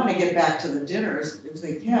they want to get back to the dinners if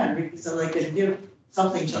they can, because so they can give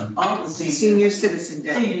something to all the seniors. Senior Citizen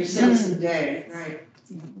Day. Senior Citizen Day, right.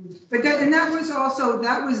 But that was also,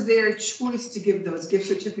 that was their choice to give those gift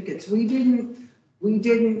certificates. We didn't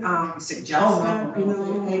suggest that, you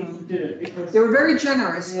know. They did it because. They were very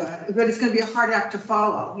generous, Yeah. but it's gonna be a hard act to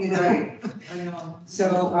follow, you know? Right. I know. So,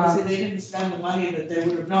 So they didn't spend the money that they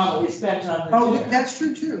would have normally spent on the. oh, dinner. that's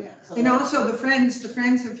true too. Yeah, so And also the friends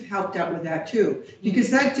have helped out with that too, because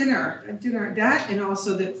that dinner, and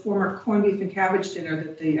also the former corned beef and cabbage dinner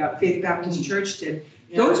that the Faith Baptist Church did,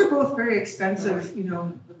 yeah, those are both very expensive, you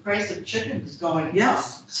know. the price of chicken is going up.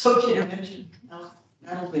 Yes. So can you mention,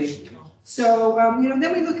 that'll be, you know. So, you know,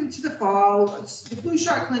 then we look into the fall. The flu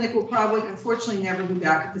shot clinic will probably, unfortunately, never be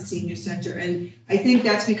back at the senior center. And I think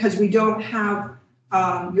that's because we don't have,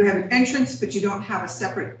 you have an entrance, but you don't have a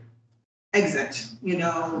separate exit, you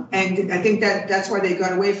know? And I think that's why they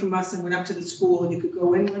got away from us and went up to the school, and you could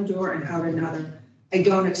go in one door and out another. I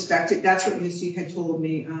don't expect it. That's what Missy had told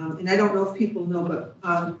me. And I don't know if people know,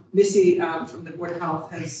 but Missy from the Board of Health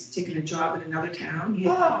has taken a job in another town.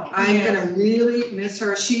 I'm gonna really miss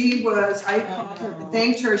her. I called her,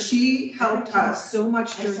 thanked her. She helped us so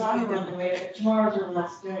much I during saw the her on the pandemic. way, tomorrow's her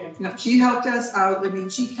last day. No, she helped us out. I mean,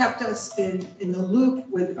 she kept us in the loop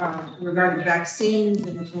with regarding vaccines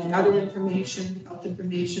and other information, health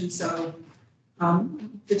information. So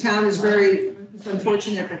the town is very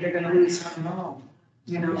unfortunate that they're gonna lose her. No,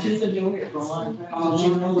 You know, she's been doing it for a long time. Oh, She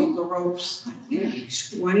knows the ropes.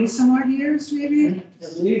 20 some odd years, maybe?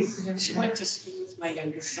 At least. She went to school with my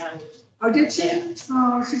youngest son. Oh, did she? Yeah.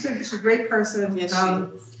 Oh, she's a great person. Yes,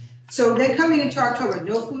 she So they're coming into October,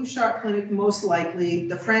 no flu shot clinic, most likely.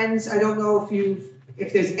 The Friends, I don't know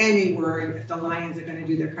if there's any word if the Lions are gonna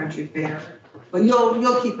do their country fair, but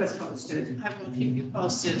you'll keep us posted. I will keep you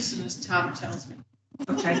posted as soon as Tom tells me.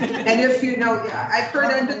 Okay, and if you know, I've heard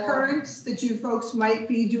undercurrents that you folks might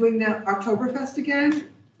be doing the Oktoberfest again.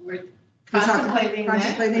 We're contemplating that,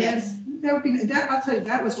 Contemplating it. yes. That would be, I'll tell you,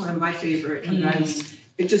 that was one of my favorite events.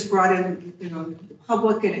 It just brought in, you know, the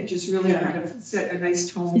public, and it just really kind of set a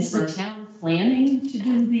nice tone Is for the town planning to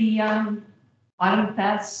do the Autumn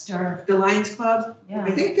Fest or, the Lions Club. I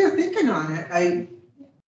yeah, think they're thinking on it. the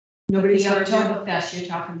Nobody's heard yet. Oktoberfest, you're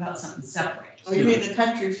talking about something separate? Oh, you mean the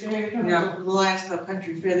country fair? Yeah. The Lions Club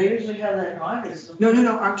Country Fair, they usually have that in August. No,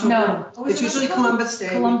 October. No. Oh, is It's it usually October? Columbus Day.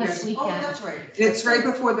 Columbus weekend. Oh, weekend. that's right. It's right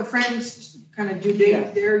before the Friends kind of do,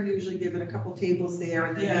 they're usually given a couple tables there,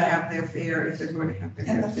 and then they Yeah. have their fair if they're going to have their.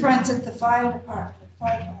 And the fair. friends at the fire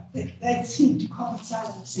department, they seem to coincide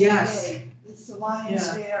on the same Yes. day. It's the Lions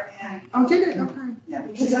Yeah. Fair and, Oh, did it? Okay. yeah,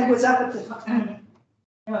 because I was up at the,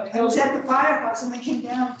 I was at the firehouse and they came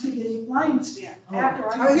down to the Lions Fair after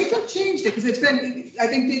I think they've changed it, because it's been, I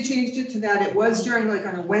think they changed it to that, it was during like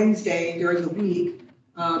on a Wednesday during the week.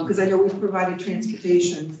 Because I know we've provided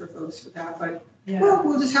transportation for folks for that, but, Yeah. well,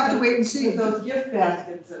 we'll just have to wait and see. See, those gift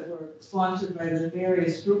baskets that were sponsored by the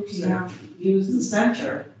various groups Yeah. that use the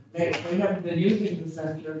center, they haven't been using the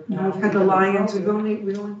center. We've had the Lions, we've only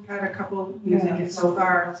had a couple using it so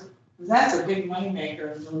far. That's a big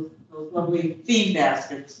moneymaker, those lovely theme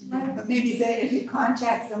baskets. But maybe if you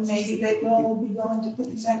contact them, maybe they will be willing to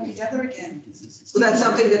put them together again. So that's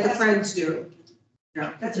something that the Friends do.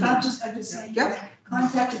 That's, I'm just saying. Yep.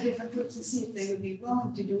 Contact the different groups and see if they would be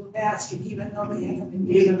willing to do a basket, even though they haven't been.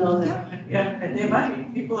 Even though they, yeah, and they might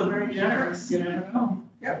be, people are very generous, you never know.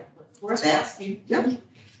 Yep. Worth asking. Yep. It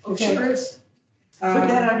Okay, sure is. put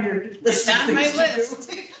that on your It's list. of on my things to do.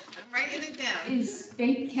 list. I'm writing it down. Is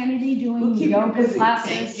Faith Kennedy We'll doing keep you yoga busy.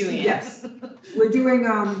 classes? Thank you, Ann. Yes.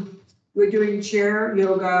 We're doing chair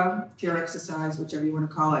yoga, chair exercise, whichever you want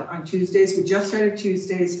to call it, on Tuesdays. We just started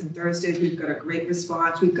Tuesdays, and Thursdays we've got a great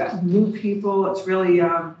response. We've got new people. It's really,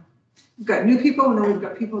 we've got new people, and then we've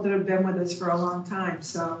got people that have been with us for a long time.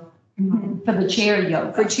 So For the chair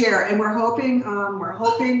yoga. for chair, and we're hoping,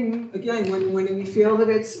 again, when we feel that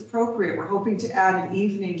it's appropriate, we're hoping to add an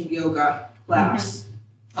evening yoga class.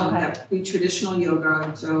 Okay. That be traditional yoga,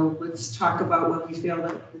 and so let's talk about when we feel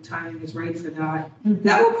that the timing is right for that.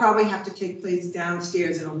 That will probably have to take place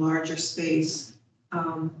downstairs in a larger space.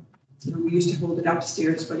 We used to hold it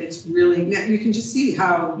upstairs, but it's really, you can just see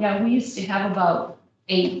how. Yeah, we used to have about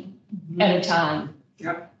 8 at a time.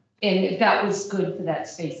 Yep. And that was good for that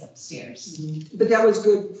space upstairs. But that was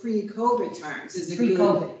good pre-COVID times. Is it good?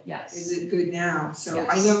 Pre-COVID, yes. Is it good now? So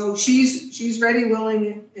I Yes. know she's ready,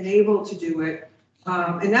 willing, and able to do it.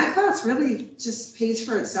 And that class really just pays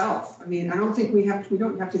for itself. I mean, I don't think we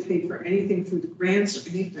don't have to pay for anything through the grants or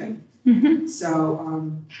anything.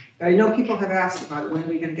 So, but I know people have asked about it. When are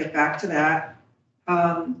we going to get back to that?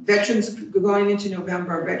 Veterans, going into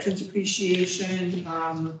November, Veterans Appreciation.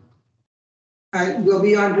 We'll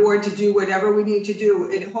be on board to do whatever we need to do.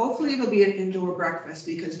 And hopefully it'll be an indoor breakfast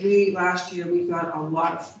because last year, we got a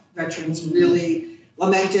lot of veterans really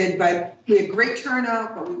lamented, but we had great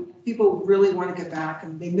turnout, but people really want to get back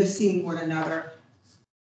and they miss seeing one another.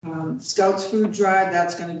 Scouts food drive,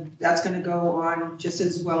 that's gonna go on just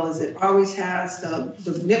as well as it always has. The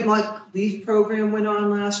Nipmuc Leaf program went on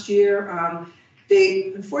last year.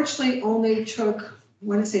 They unfortunately only took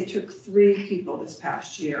 3 people this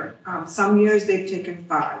past year. Some years they've taken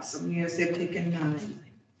 5, some years they've taken 9.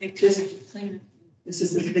 This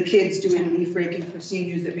is the kids doing leaf raking for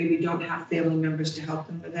seniors that maybe don't have family members to help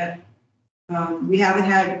them with it. We haven't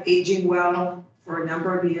had Aging Well for a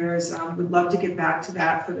number of years. Would love to get back to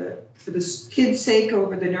that for the kids' sake,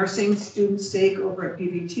 over the nursing students' sake, over at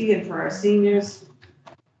PVT, and for our seniors.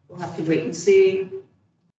 We'll have to wait and see.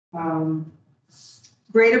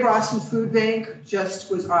 Greater Boston Food Bank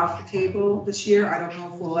just was off the table this year. I don't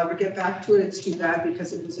know if we'll ever get back to it. It's too bad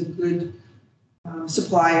because it was a good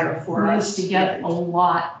supplier for We us. used to get a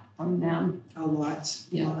lot from them. A lot.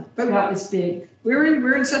 Yeah. But That was big. we're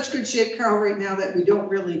in such good shape, Carol, right now that we don't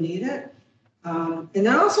really need it. And then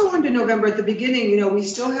also into November, at the beginning, we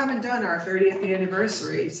still haven't done our 30th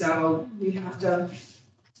anniversary. So we have to,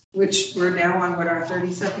 which we're now on our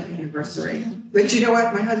 32nd anniversary. But you know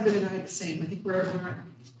what? My husband and I are the same. I think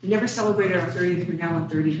we never celebrated our 30th. We're now on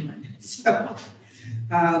 31. So,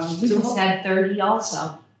 We just had 30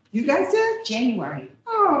 also, you guys did? January.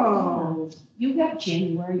 Oh, You got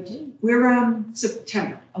January too. we're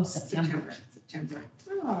September. Oh, September. September.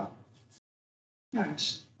 Oh,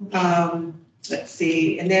 gosh. Let's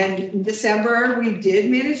see, and then in December, we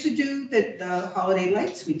did manage to do the holiday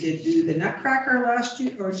lights. We did do the Nutcracker last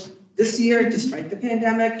year, or this year, despite the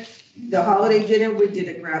pandemic. The holiday dinner, we did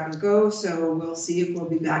a grab and go, so we'll see if we'll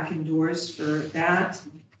be back indoors for that.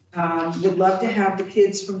 Would love to have the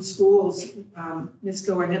kids from schools,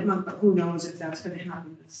 NISCO or Nipmuc, but who knows if that's gonna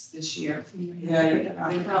happen this year. Yeah,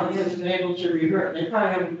 they probably haven't been able to rehearse, they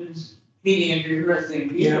probably haven't been meeting and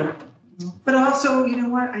rehearsing either. But also, you know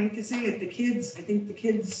what, I hate to say it, I think the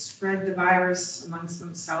kids spread the virus amongst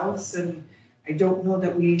themselves, and I don't know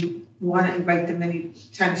that we want to invite them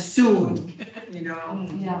anytime soon,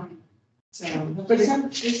 Yeah. so. But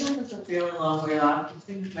December's a fairly long way off,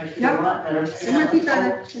 things might be a Yeah. lot better. It might be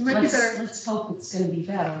better, Let's hope it's gonna be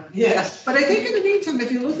better. Yes. But I think in the meantime, if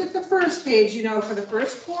you look at the first page, for the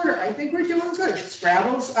first quarter, I think we're doing good.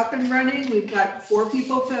 Scrabble's up and running. We've got 4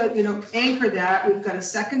 people to, anchor that. We've got a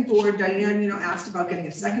second board. Diane, asked about getting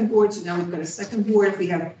a second board, so now we've got a second board if we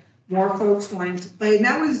have more folks wanting to play. And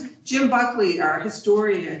that was Jim Buckley, our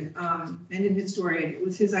historian, Mendon historian. It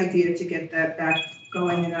was his idea to get that back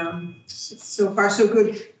going. And so far, so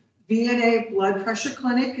good. VNA blood pressure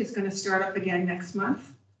clinic is going to start up again next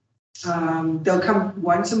month. They'll come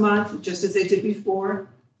once a month, just as they did before,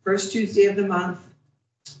 first Tuesday of the month,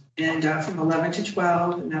 and from 11 to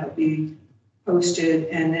 12, and that'll be posted.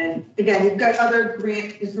 And then, again, you've got other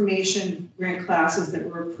grant information, grant classes that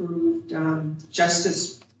were approved.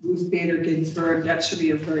 Justice Ruth Bader Ginsburg, that should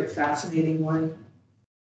be a very fascinating one.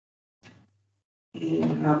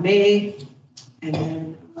 In May, and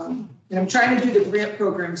then and I'm trying to do the grant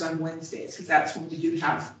programs on Wednesdays, because that's when we do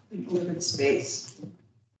have an open space.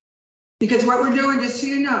 Because what we're doing, just so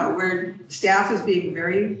you know, staff is being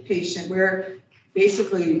very patient. We're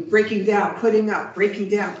basically breaking down, putting up, breaking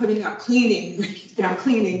down, putting up, cleaning, breaking down,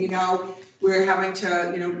 cleaning, We're having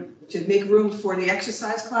to, to make room for the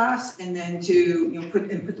exercise class, and then to, put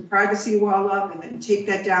the privacy wall up, and then take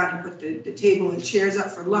that down and put the table and chairs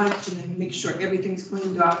up for lunch, and then make sure everything's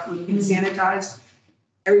cleaned up and sanitized.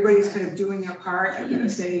 Everybody's kind of doing their part. I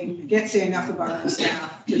can't say enough about our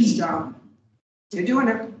staff. Just, they're doing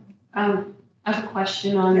it. I have a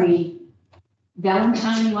question on the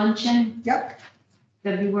Valentine luncheon. Yep.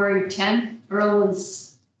 February 10th. Earl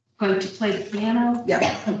is going to play the piano.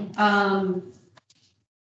 Yeah.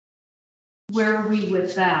 Where are we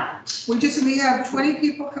with that? We have 20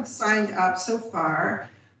 people have signed up so far.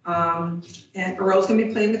 And Earl's gonna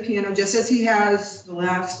be playing the piano just as he has the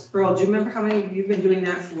last, Earl, do you remember how many, you've been doing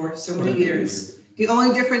that for so many years? The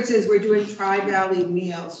only difference is we're doing Tri-Valley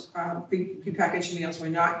meals, prepackaged meals. We're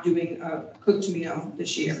not doing a cooked meal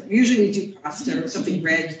this year. Usually we do pasta or something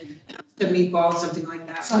red, the meatballs, something like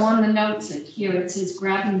that. So on the notes here, it says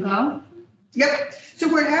grab and go. Yep. So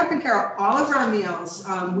what happened, Carol, all of our meals,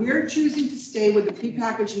 we're choosing to stay with the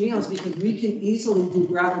prepackaged meals because we can easily do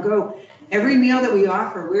grab and go. Every meal that we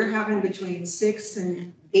offer, we're having between 6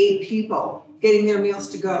 and 8 people getting their meals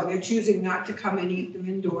to go. They're choosing not to come and eat them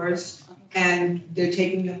indoors, and they're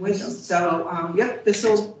taking them with them. So, yep,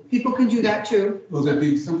 people can do that too. Will there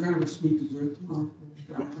be some kind of a sweet dessert tomorrow?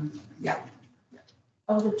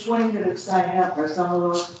 Of the 20 that have signed up, are some of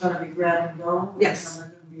those gonna be grab and go? Yes. Some are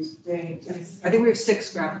gonna be staying. I think we have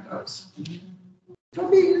 6 grab and goes. It'll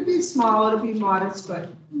be small, it'll be modest, but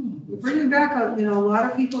we're bringing back a lot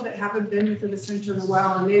of people that haven't been to the center in a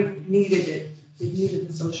while, and they've needed it. They've needed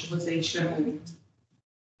the socialization.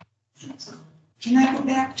 Can I go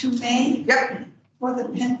back to May Yep. for the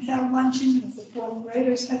pen pal luncheon with the 4th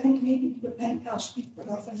graders? I think maybe the pen pal should be put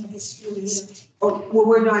off in the history. Oh, well,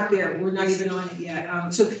 we're not there. We're not even on it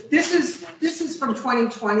yet. So this is from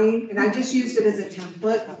 2020, and I just used it as a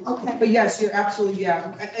template. Okay. But yes, you're absolutely,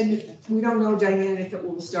 yeah. And we don't know, Diane, if it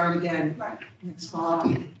will start again Right. next fall.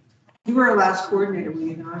 You were our last coordinator, were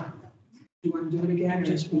you not? You want to do it again, or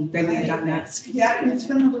just we've been there, done that? Yeah, it's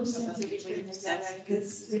been a little since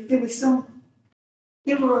because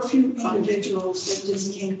there were a few individuals that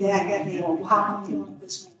just came back at me, well, how am I doing it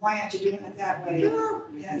this way? Why aren't you doing it that way?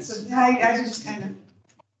 Yeah, so I just kind of,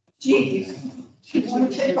 gee, you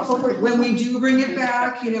want to take over? When we do bring it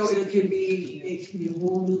back, it can be a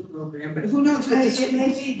whole new program, but who knows? It may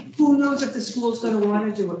be. Who knows if the school's going to want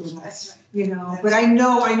to do it with us? That's right. But I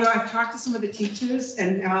know, I've talked to some of the teachers,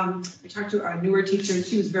 and I talked to our newer teacher, and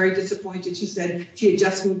she was very disappointed. She said she had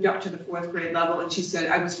just moved up to the 4th grade level, and she said,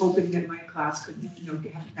 I was hoping that my class could, have a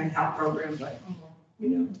pen pal program, but,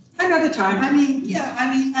 another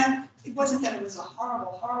time. It wasn't that it was a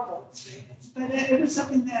horrible experience, but it was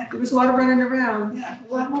something that, There was a lot of running around. yeah,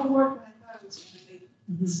 a lot more work than I thought it was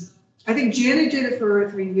going to be. I think Janet did it for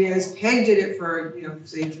 3 years, Peg did it for,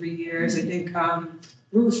 say 3 years. I think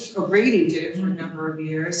Ruth O'Grady did it for a number of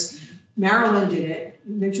years. Marilyn did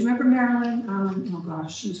it. Don't you remember Marilyn? Oh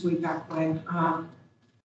gosh, she was way back when.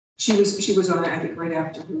 She was on, I think, right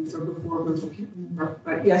after Ruth or before Ruth, I can't remember.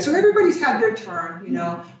 But yeah, so everybody's had their turn,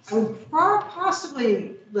 I would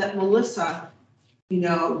possibly let Melissa,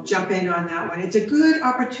 jump in on that one. It's a good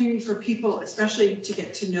opportunity for people, especially to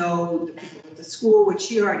get to know the people at the school, which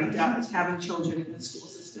she already does, having children in the school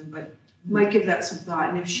system, but might give that some thought.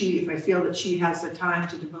 And if I feel that she has the time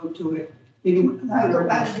to devote to it, maybe.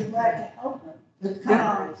 I'd be glad to help her. It's kind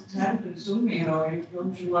of, it's time consuming,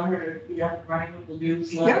 don't you want her to be up running with the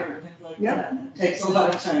newsletter and things like that? It takes a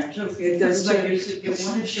lot of time too. It does It's like you said, get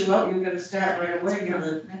one issue out, you gotta start right away, go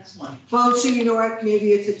to the next one. Well, so you know what,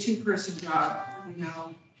 maybe it's a 2-person job,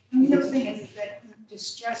 And the other thing is that the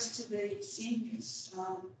stress to the seniors,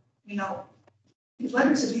 the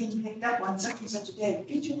letters are being picked up on such and such a day.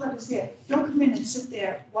 Get your letters there. Don't come in and sit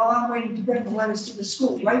there while I'm waiting to bring the letters to the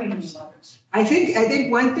school, writing these letters. I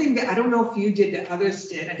think one thing that, I don't know if you did, that others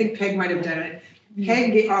did, I think Peg might have done it.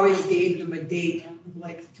 Peg always gave them a date,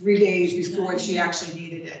 like 3 days before she actually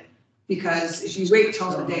needed it. Because if you wait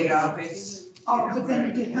till the day of, it's. Oh, but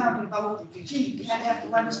then you get comment about, gee, you can't have the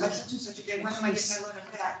letters by such and such a day. When am I getting my letter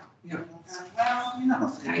back? Yeah.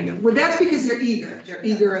 Well, I know, well, that's because they're eager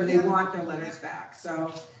and they want their letters back,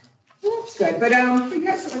 so. That's good, but,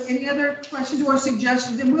 yes, any other questions or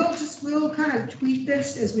suggestions, and we'll kind of tweak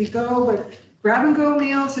this as we go, but grab and go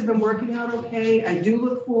meals have been working out okay. I do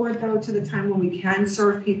look forward though to the time when we can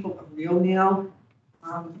serve people a real meal.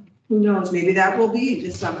 Who knows, maybe that will be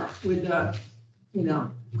this summer with the,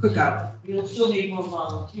 cookout. You'll still need more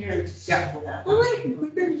volunteers. Yeah. For that. Well,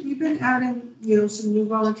 we've been adding, some new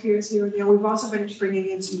volunteers here and there. We've also been bringing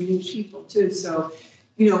in some new people too. So,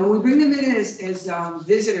 when we bring them in as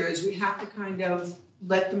visitors, we have to kind of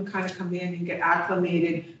let them kind of come in and get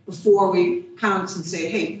acclimated before we pounce and say,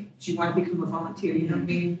 hey, do you want to become a volunteer? You know what I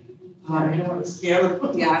mean? I don't want to scare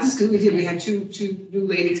them. Yeah, because we did. We had two new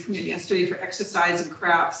ladies come in yesterday for exercise and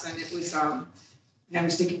crafts, and it was, and I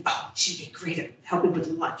was thinking, oh, she'd be great at helping with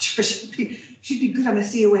lunch, or she'd be good on the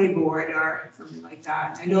COA board or something like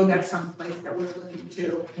that. I know that's someplace that we're looking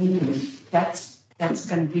to. That's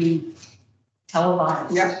going to be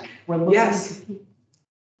televised. Yep. We're looking Yes. to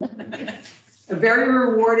A very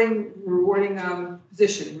rewarding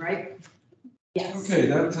position, right? Yes. Okay,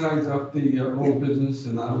 that ties up the old business,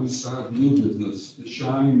 and now we start new business, the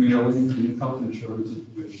Shine mailing and health insurance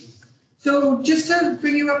information. So just to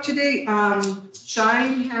bring you up to date,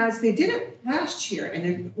 Shine they did it last year, and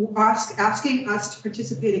they're asking us to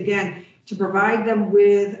participate again to provide them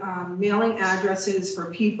with mailing addresses for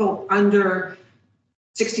people under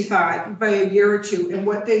 65 by a year or two. And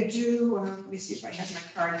what they do, let me see if I have my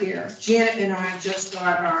card here. Janet and I just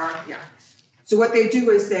got So what they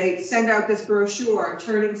do is they send out this brochure,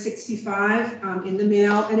 turning 65, in the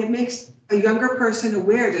mail, and it makes a younger person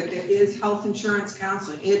aware that there is health insurance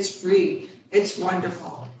counseling. It's free. It's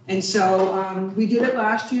wonderful. And so we did it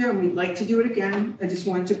last year, and we'd like to do it again. I just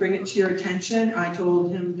wanted to bring it to your attention. I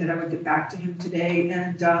told him that I would get back to him today,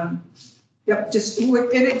 and yep, and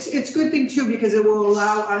it's a good thing too, because it will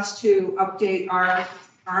allow us to update our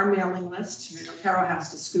mailing list. You know, Carol has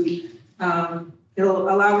to scoot. It'll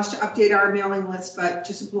allow us to update our mailing list, but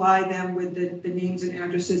to supply them with the names and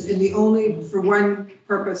addresses, and only for one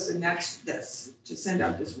purpose, and that's this, to send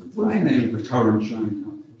out this one. What's the name of the current Shine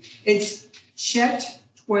company? It's Chet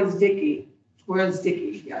Tworsdicki,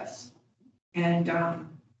 yes. And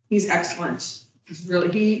he's excellent. He's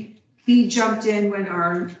really, he jumped in when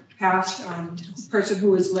our past person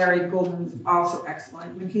who was Larry Goldman was also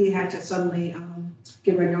excellent. When he had to suddenly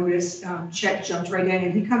give a notice, Chet jumped right in,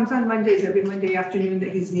 and he comes on Mondays, every Monday afternoon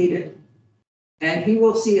that he's needed. And he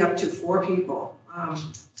will see up to 4 people.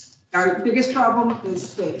 Our biggest problem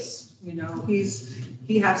is space. You know,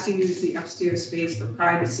 he has to use the upstairs space for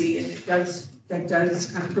privacy, and that does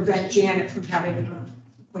kind of prevent Janet from having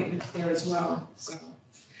appointments there as well. So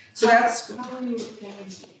that's How are you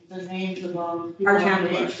changing the names of all people Our under town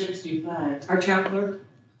age clerk. 65? our town clerk.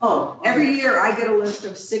 Oh. Every year I get a list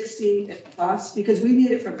of 60 plus, because we need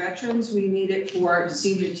it for veterans, we need it for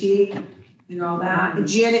senior tea and all that. And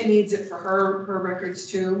Janet needs it for her records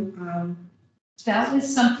too. That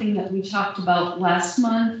was something that we talked about last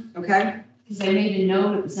month, Okay, because I made a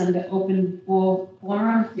note, it was under open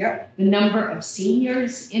forum. yep. The number of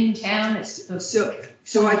seniors in town is,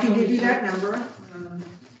 So I can give you that number. Let's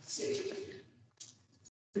see.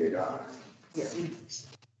 Put it on. Here.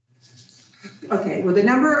 Okay, well, the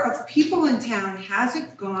number of people in town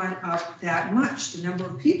hasn't gone up that much. The number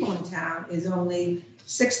of people in town is only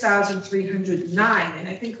 6,309, and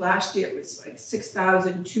I think last year it was like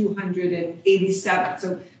 6,287.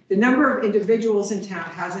 So the number of individuals in town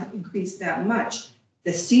hasn't increased that much.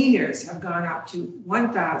 The seniors have gone up to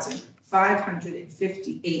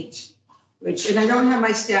 1,558, and I don't have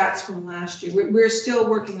my stats from last year. We're still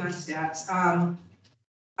working on stats.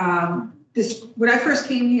 When I first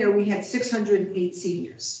came here, we had 608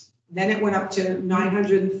 seniors. Then it went up to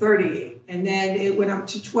 938, and then it went up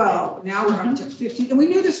to 12. Now we're up to 50, and we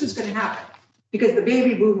knew this was going to happen because the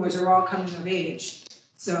baby boomers are all coming of age.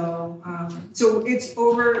 So, it's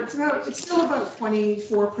still about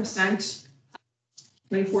 24%.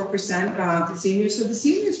 24% of the seniors. So the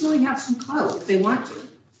seniors really have some clout if they want to.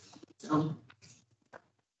 So,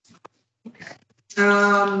 okay.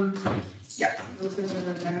 Yeah.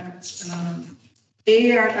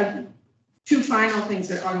 Two final things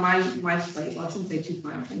that are on my plate. Well, I shouldn't say two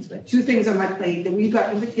final things, but 2 things on my plate that we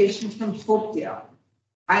got invitations from Hopedale.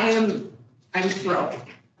 I'm thrilled.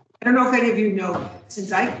 I don't know if any of you know,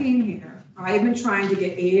 since I came here, I have been trying to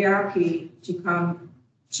get AARP to come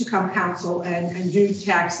counsel and do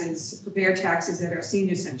taxes, prepare taxes at our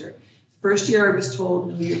senior center. First year I was told,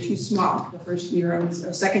 no, you're too small.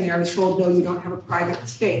 The second year I was told, no, you don't have a private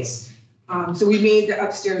space. So we made the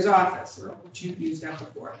upstairs office, which you've used that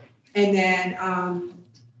before. And then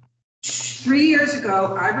 3 years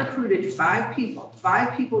ago, I recruited 5 people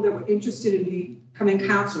that were interested in becoming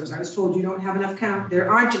counselors. I was told you don't have enough there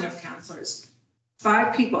aren't enough counselors.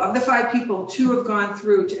 5 people, of the 5 people, 2 have gone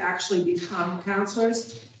through to actually become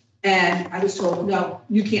counselors. And I was told, no,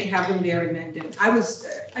 you can't have them there in Mendon. I just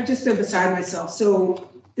been beside myself. So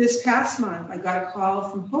this past month, I got a call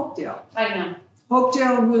from Hopedale. I know.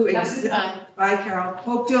 Hopedale knew That's fine. Bye, Carol.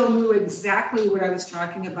 Hopedale knew exactly what I was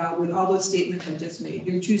talking about with all those statements I just made.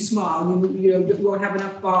 You're too small. You won't have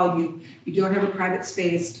enough volume. You don't have a private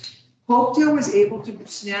space. Hopedale was able to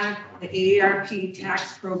snag the AARP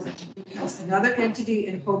tax program because another entity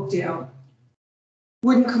in Hopedale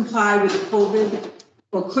wouldn't comply with the COVID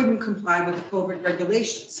or couldn't comply with the COVID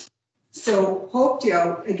regulations. So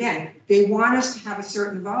Hopedale, again, they want us to have a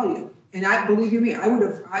certain volume. And believe you me, I would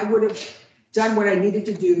have done what I needed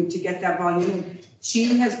to do to get that volume in.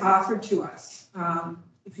 She has offered to us,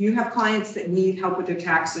 if you have clients that need help with their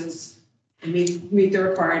taxes and meet their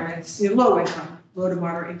requirements, low to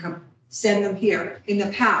moderate income, send them here. In the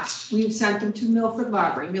past, we've sent them to Milford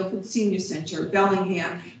Library, Milford Senior Center,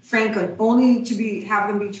 Bellingham, Franklin, only to have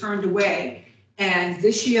them be turned away. And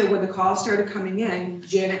this year, when the calls started coming in,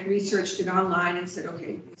 Janet researched it online and said,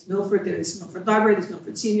 okay, there's Milford, there's Milford Library, there's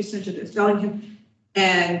Milford Senior Center, there's Bellingham.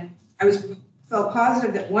 And I felt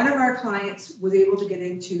positive that one of our clients was able to get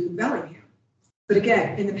into Bellingham. But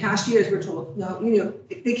again, in the past years, we're told, no,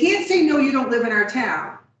 they can't say, no, you don't live in our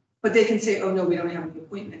town, but they can say, oh, no, we don't have any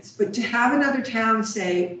appointments. But to have another town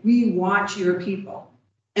say, we want your people.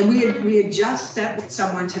 And we had just sent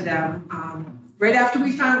someone to them right after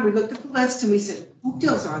we looked at the list and we said,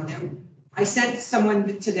 Hopedale's on there. I sent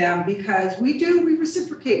someone to them because we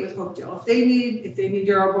reciprocate with Hopedale. If they need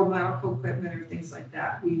durable medical equipment or things like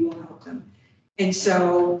that, we will help them. And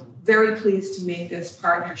so very pleased to make this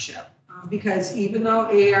partnership. Because even though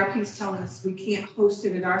AARP is telling us we can't host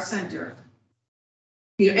it at our center,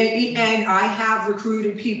 and I have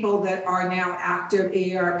recruited people that are now active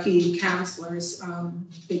AARP counselors.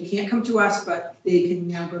 They can't come to us, but they can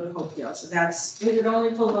now go to Hopedale. So that's. Is it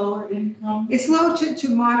only for lower income? It's low to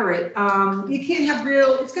moderate. You can't have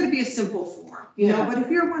it's going to be a simple form, but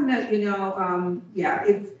if you're one that,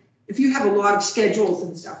 if you have a lot of schedules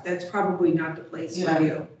and stuff, that's probably not the place for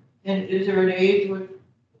you. And is there an age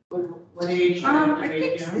what age? I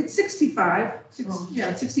think it's 65.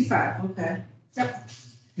 65. Okay. Yep.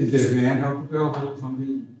 Is there van help available if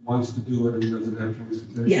somebody wants to do it in residential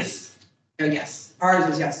institution? Yes. Oh, yes.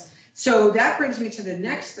 Ours is yes. So that brings me to the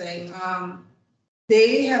next thing.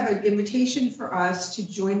 They have an invitation for us to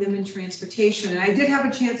join them in transportation. And I did have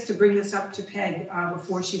a chance to bring this up to Peg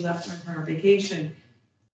before she left on her vacation.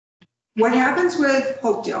 What happens with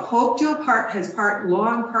Hopedale? Hopedale has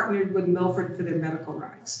long partnered with Milford for their medical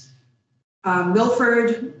rides.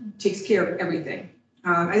 Milford takes care of everything.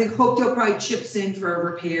 I think Hopedale probably chips in for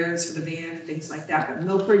repairs for the van and things like that, but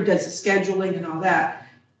Milford does the scheduling and all that.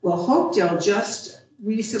 Well, Hopedale just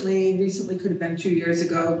recently could have been 2 years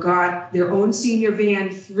ago, got their own senior van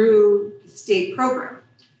through the state program.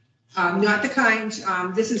 Not the kind,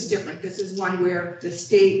 this is different. This is one where the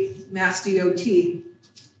state Mass DOT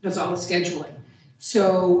does all the scheduling.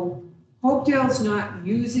 So Hopedale's not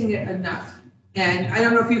using it enough. And I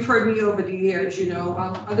don't know if you've heard me over the years,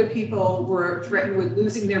 other people were threatened with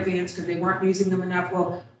losing their vans because they weren't using them enough.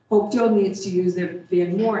 Well, Hopedale needs to use their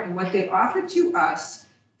van more. And what they offered to us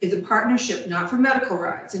is a partnership, not for medical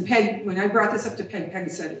rides. And Peg, when I brought this up to Peg, Peg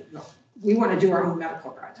said, no, we want to do our own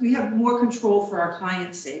medical rides. We have more control for our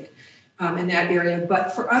clients' sake in that area,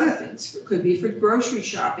 but for other things, it could be for grocery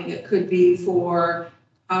shopping. It could be for,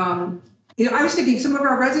 I was thinking some of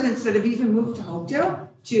our residents that have even moved to Hopedale,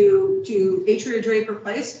 to Atria Draper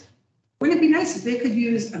Place, wouldn't it be nice if they could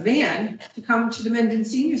use a van to come to the Mendon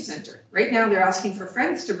Senior Center? Right now, they're asking for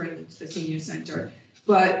friends to bring them to the Senior Center.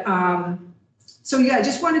 But, so yeah, I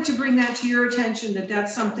just wanted to bring that to your attention that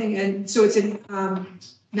that's something. And so it's in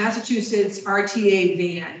Massachusetts RTA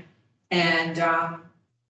van. And,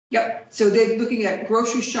 yep, so they're looking at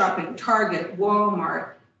grocery shopping, Target,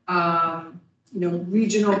 Walmart, other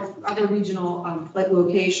regional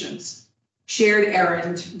locations. Shared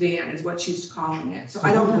errand van is what she's calling it. So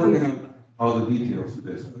I don't know. All the details of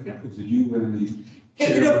this. Yeah. Is it you and the?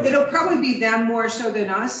 It'll probably be them more so than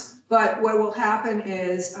us. But what will happen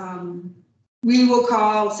is we will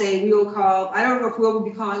call, I don't know if we'll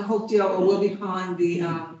be calling Hopedale or we'll be calling the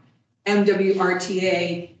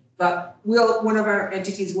MWRTA, but one of our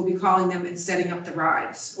entities will be calling them and setting up the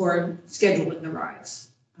rides or scheduling the rides.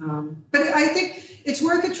 But I think it's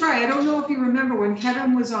worth a try. I don't know if you remember when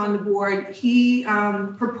Kevin was on the board, he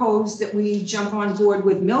proposed that we jump on board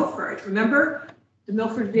with Milford. Remember the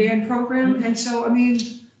Milford van program? And so, I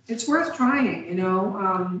mean, it's worth trying,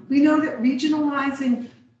 We know that regionalizing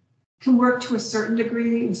can work to a certain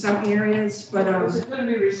degree in some areas, but Is it going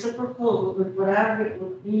to be reciprocal with whatever,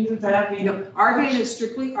 with you, that? Our van is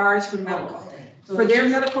strictly ours for medical. For their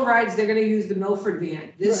medical rides, they're going to use the Milford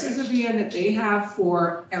van. This is a van that they have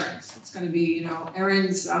for errands. It's going to be,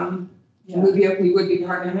 errands. We would be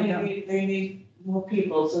partnering with them. They need more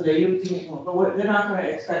people, so they're using it more. But they're not going to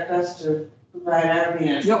expect us to provide our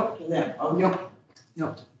van to them. Okay.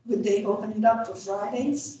 Nope. Would they open it up for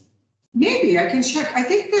Fridays? Maybe I can check. I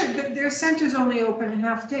think that their center's only open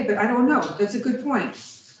half day, but I don't know. That's a good point.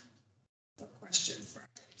 Question.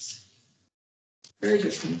 Very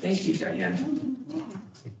good. Thank you, Diane.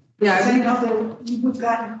 Yeah, I think We've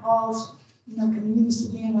gotten calls, can we use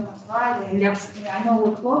the van on a Friday? Yep. I know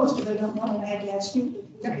we're closed, but I don't want to have to ask you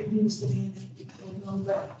if we could use the van.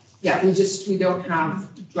 But yeah, we don't have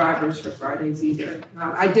drivers for Fridays either.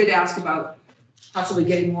 I did ask about possibly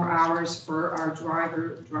getting more hours for our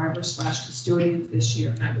driver/custodian this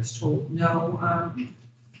year, and I was told no.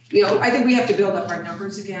 You know, I think we have to build up our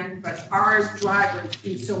numbers again, but our drivers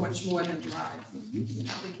do so much more than drive. You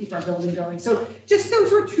know, they keep our building going. So just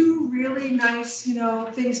those were two really nice, you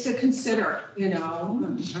know, things to consider, you know.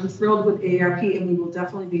 I'm thrilled with ARP, and we will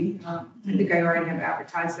definitely be, I think I already have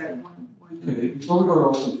advertised that one. Okay, before we go to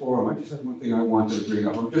open forum, I just have one thing I wanted to bring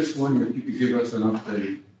up. I'm just wondering if you could give us an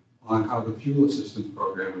update on how the fuel assistance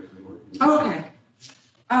program is working. Okay.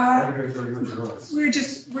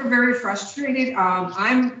 We're very frustrated.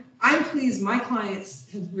 I'm pleased. My clients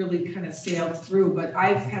have really kind of sailed through, but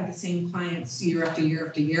I've had the same clients year after year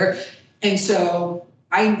after year. And so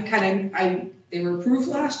they were approved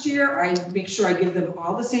last year. I make sure I give them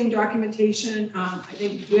all the same documentation. I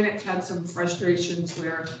think Janet had some frustrations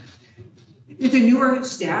where with the newer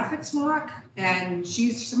staff at SMOC, and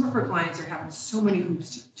some of her clients are having so many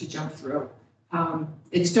hoops to jump through.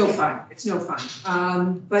 It's no fun. It's no fun.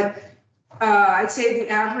 But I'd say the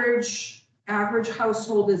average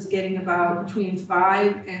household is getting about between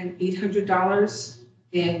 $500 and $800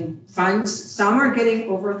 in funds. Some are getting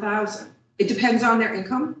over $1,000. It depends on their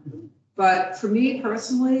income. But for me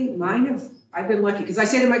personally, I've been lucky because I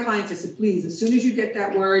say to my clients, I said, please, as soon as you get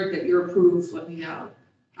that word that you're approved, let me know.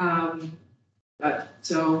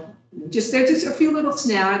 So there's just a few little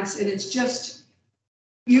snags, and it's just,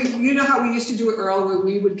 you know how we used to do it, Earl, where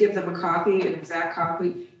we would give them a copy, an exact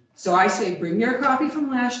copy. So I say, bring their copy from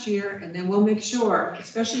last year, and then we'll make sure,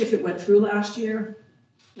 especially if it went through last year.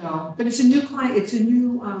 So, but it's a new client, it's a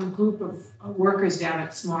new group of workers down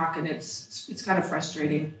at SMOC, and it's kind of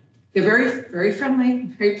frustrating. They're very, very friendly,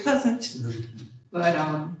 very pleasant, but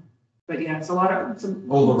yeah, it's a lot of some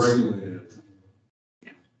Overregulated.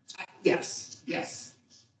 Yes.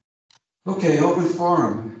 Okay, open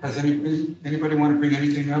forum. Has anybody want to bring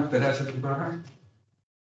anything up that hasn't been brought up?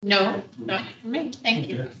 No, not for me. Thank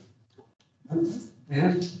you.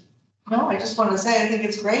 And No, I just want to say, I think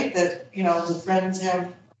it's great that, you know, the Friends have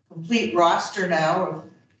a complete roster now of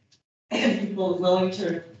and people willing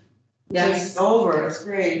to take over. It's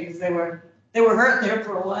great because they were hurt there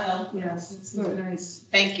for a while. Yes, it's so nice.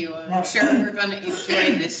 Thank you. I'm sure we're going to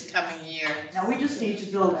enjoy this coming year. Now, we just need to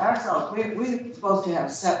build ourselves. We're supposed to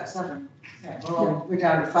have seven. We're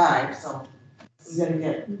down to 5, so we gotta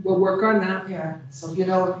get. We'll work on that. Yeah, so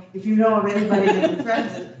if you know of anybody in the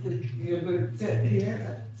Friends that could be a good fit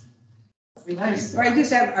here, that'd be nice. So I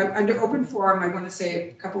just have, under open forum, I want to say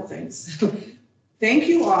a couple things. Thank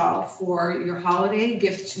you all for your holiday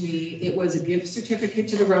gift to me. It was a gift certificate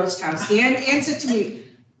to the Roast House. And said to me,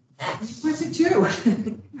 what's it too?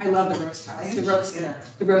 I love the Roast House.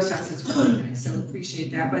 The Roast House is really nice, so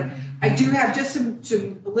appreciate that. But I do have just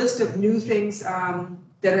a list of new things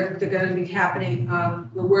that are going to be happening.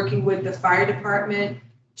 We're working with the fire department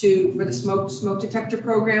for the smoke detector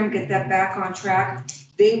program, get that back on track.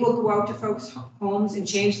 They will go out to folks' homes and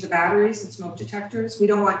change the batteries and smoke detectors. We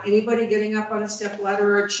don't want anybody getting up on a step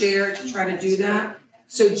ladder or a chair to try to do that.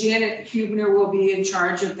 So Janet Hubner will be in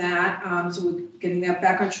charge of that. So we're getting that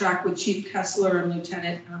back on track with Chief Kessler and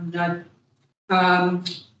Lieutenant Nudd.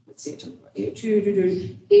 Let's see,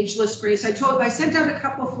 Ageless Grace. I sent out a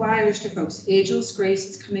couple of flyers to folks. Ageless Grace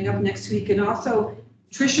is coming up next week, and also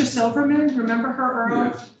Tricia Silverman, remember her, Earl?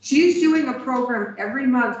 Yes. She's doing a program every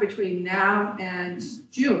month between now and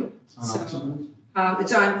June. So, it's on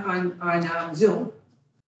Zoom.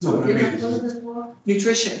 No,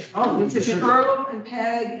 Nutrition. Nutrition. Earl and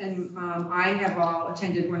Peg and I have all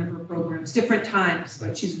attended one of her programs, different times,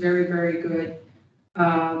 but she's very, very good.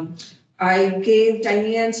 I gave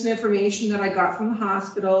Diane some information that I got from the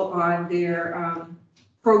hospital on their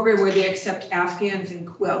program where they accept Afghans and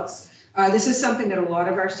quilts. This is something that a lot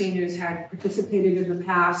of our seniors had participated in the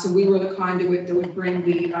past, and we were the conduit that would bring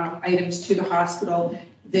the items to the hospital.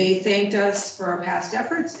 They thanked us for our past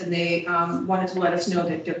efforts, and they wanted to let us know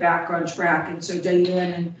that they're back on track. And so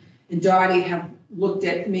Diane and Dottie have looked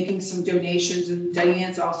at making some donations, and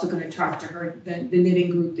Diane's also going to talk to the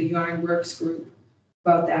knitting group, the Yarn Works group,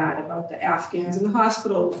 about the Afghans in the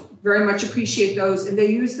hospital. Very much appreciate those, and they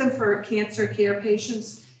use them for cancer care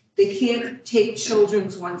patients. They can't take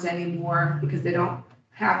children's ones anymore because they don't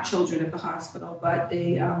have children at the hospital, but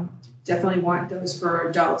they definitely want those for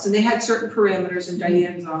adults. And they had certain parameters, and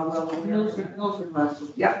Diane's all well aware. Milford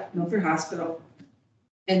Hospital. Yeah, Milford Hospital.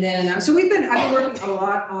 And then, so I've been working a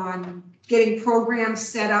lot on getting programs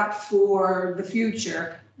set up for the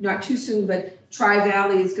future. Not too soon, but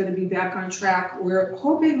Tri-Valley is going to be back on track. We're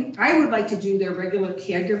hoping, I would like to do their regular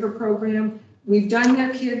caregiver program, we've done their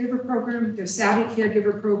caregiver program, their Savvy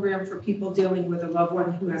caregiver program for people dealing with a loved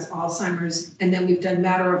one who has Alzheimer's, and then we've done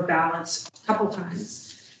Matter of Balance a couple times.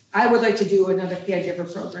 I would like to do another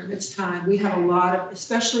caregiver program. It's time. We have a lot of,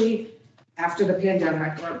 especially after the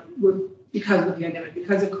pandemic, because of the pandemic,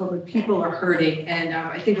 because of COVID, people are hurting, and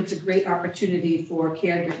I think it's a great opportunity for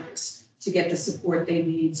caregivers to get the support they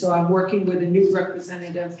need. So I'm working with a new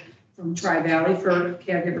representative from Tri-Valley for a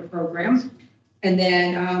caregiver program. And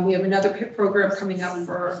then we have another program coming up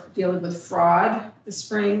for dealing with fraud this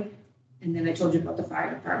spring. And then I told you about the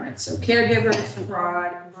fire department. So caregivers,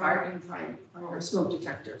 fraud, fire, or smoke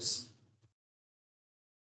detectors.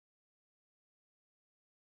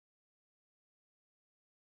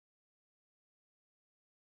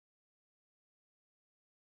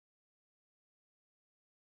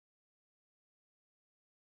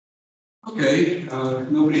 Okay, if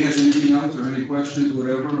nobody has anything else or any questions,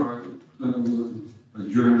 whatever, we'll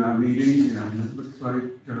adjourn our meeting, and it looks like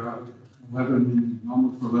 11,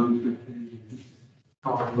 almost 11:15.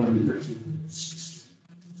 Call it 11:15.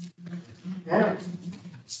 Yeah,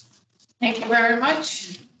 Thank you very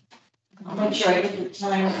much. I'll make sure I get the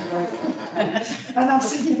time. And I'm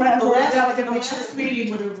sitting around The for a last, delegate the last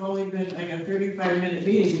meeting would have only been like a 35-minute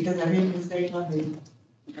meeting because I made a mistake on the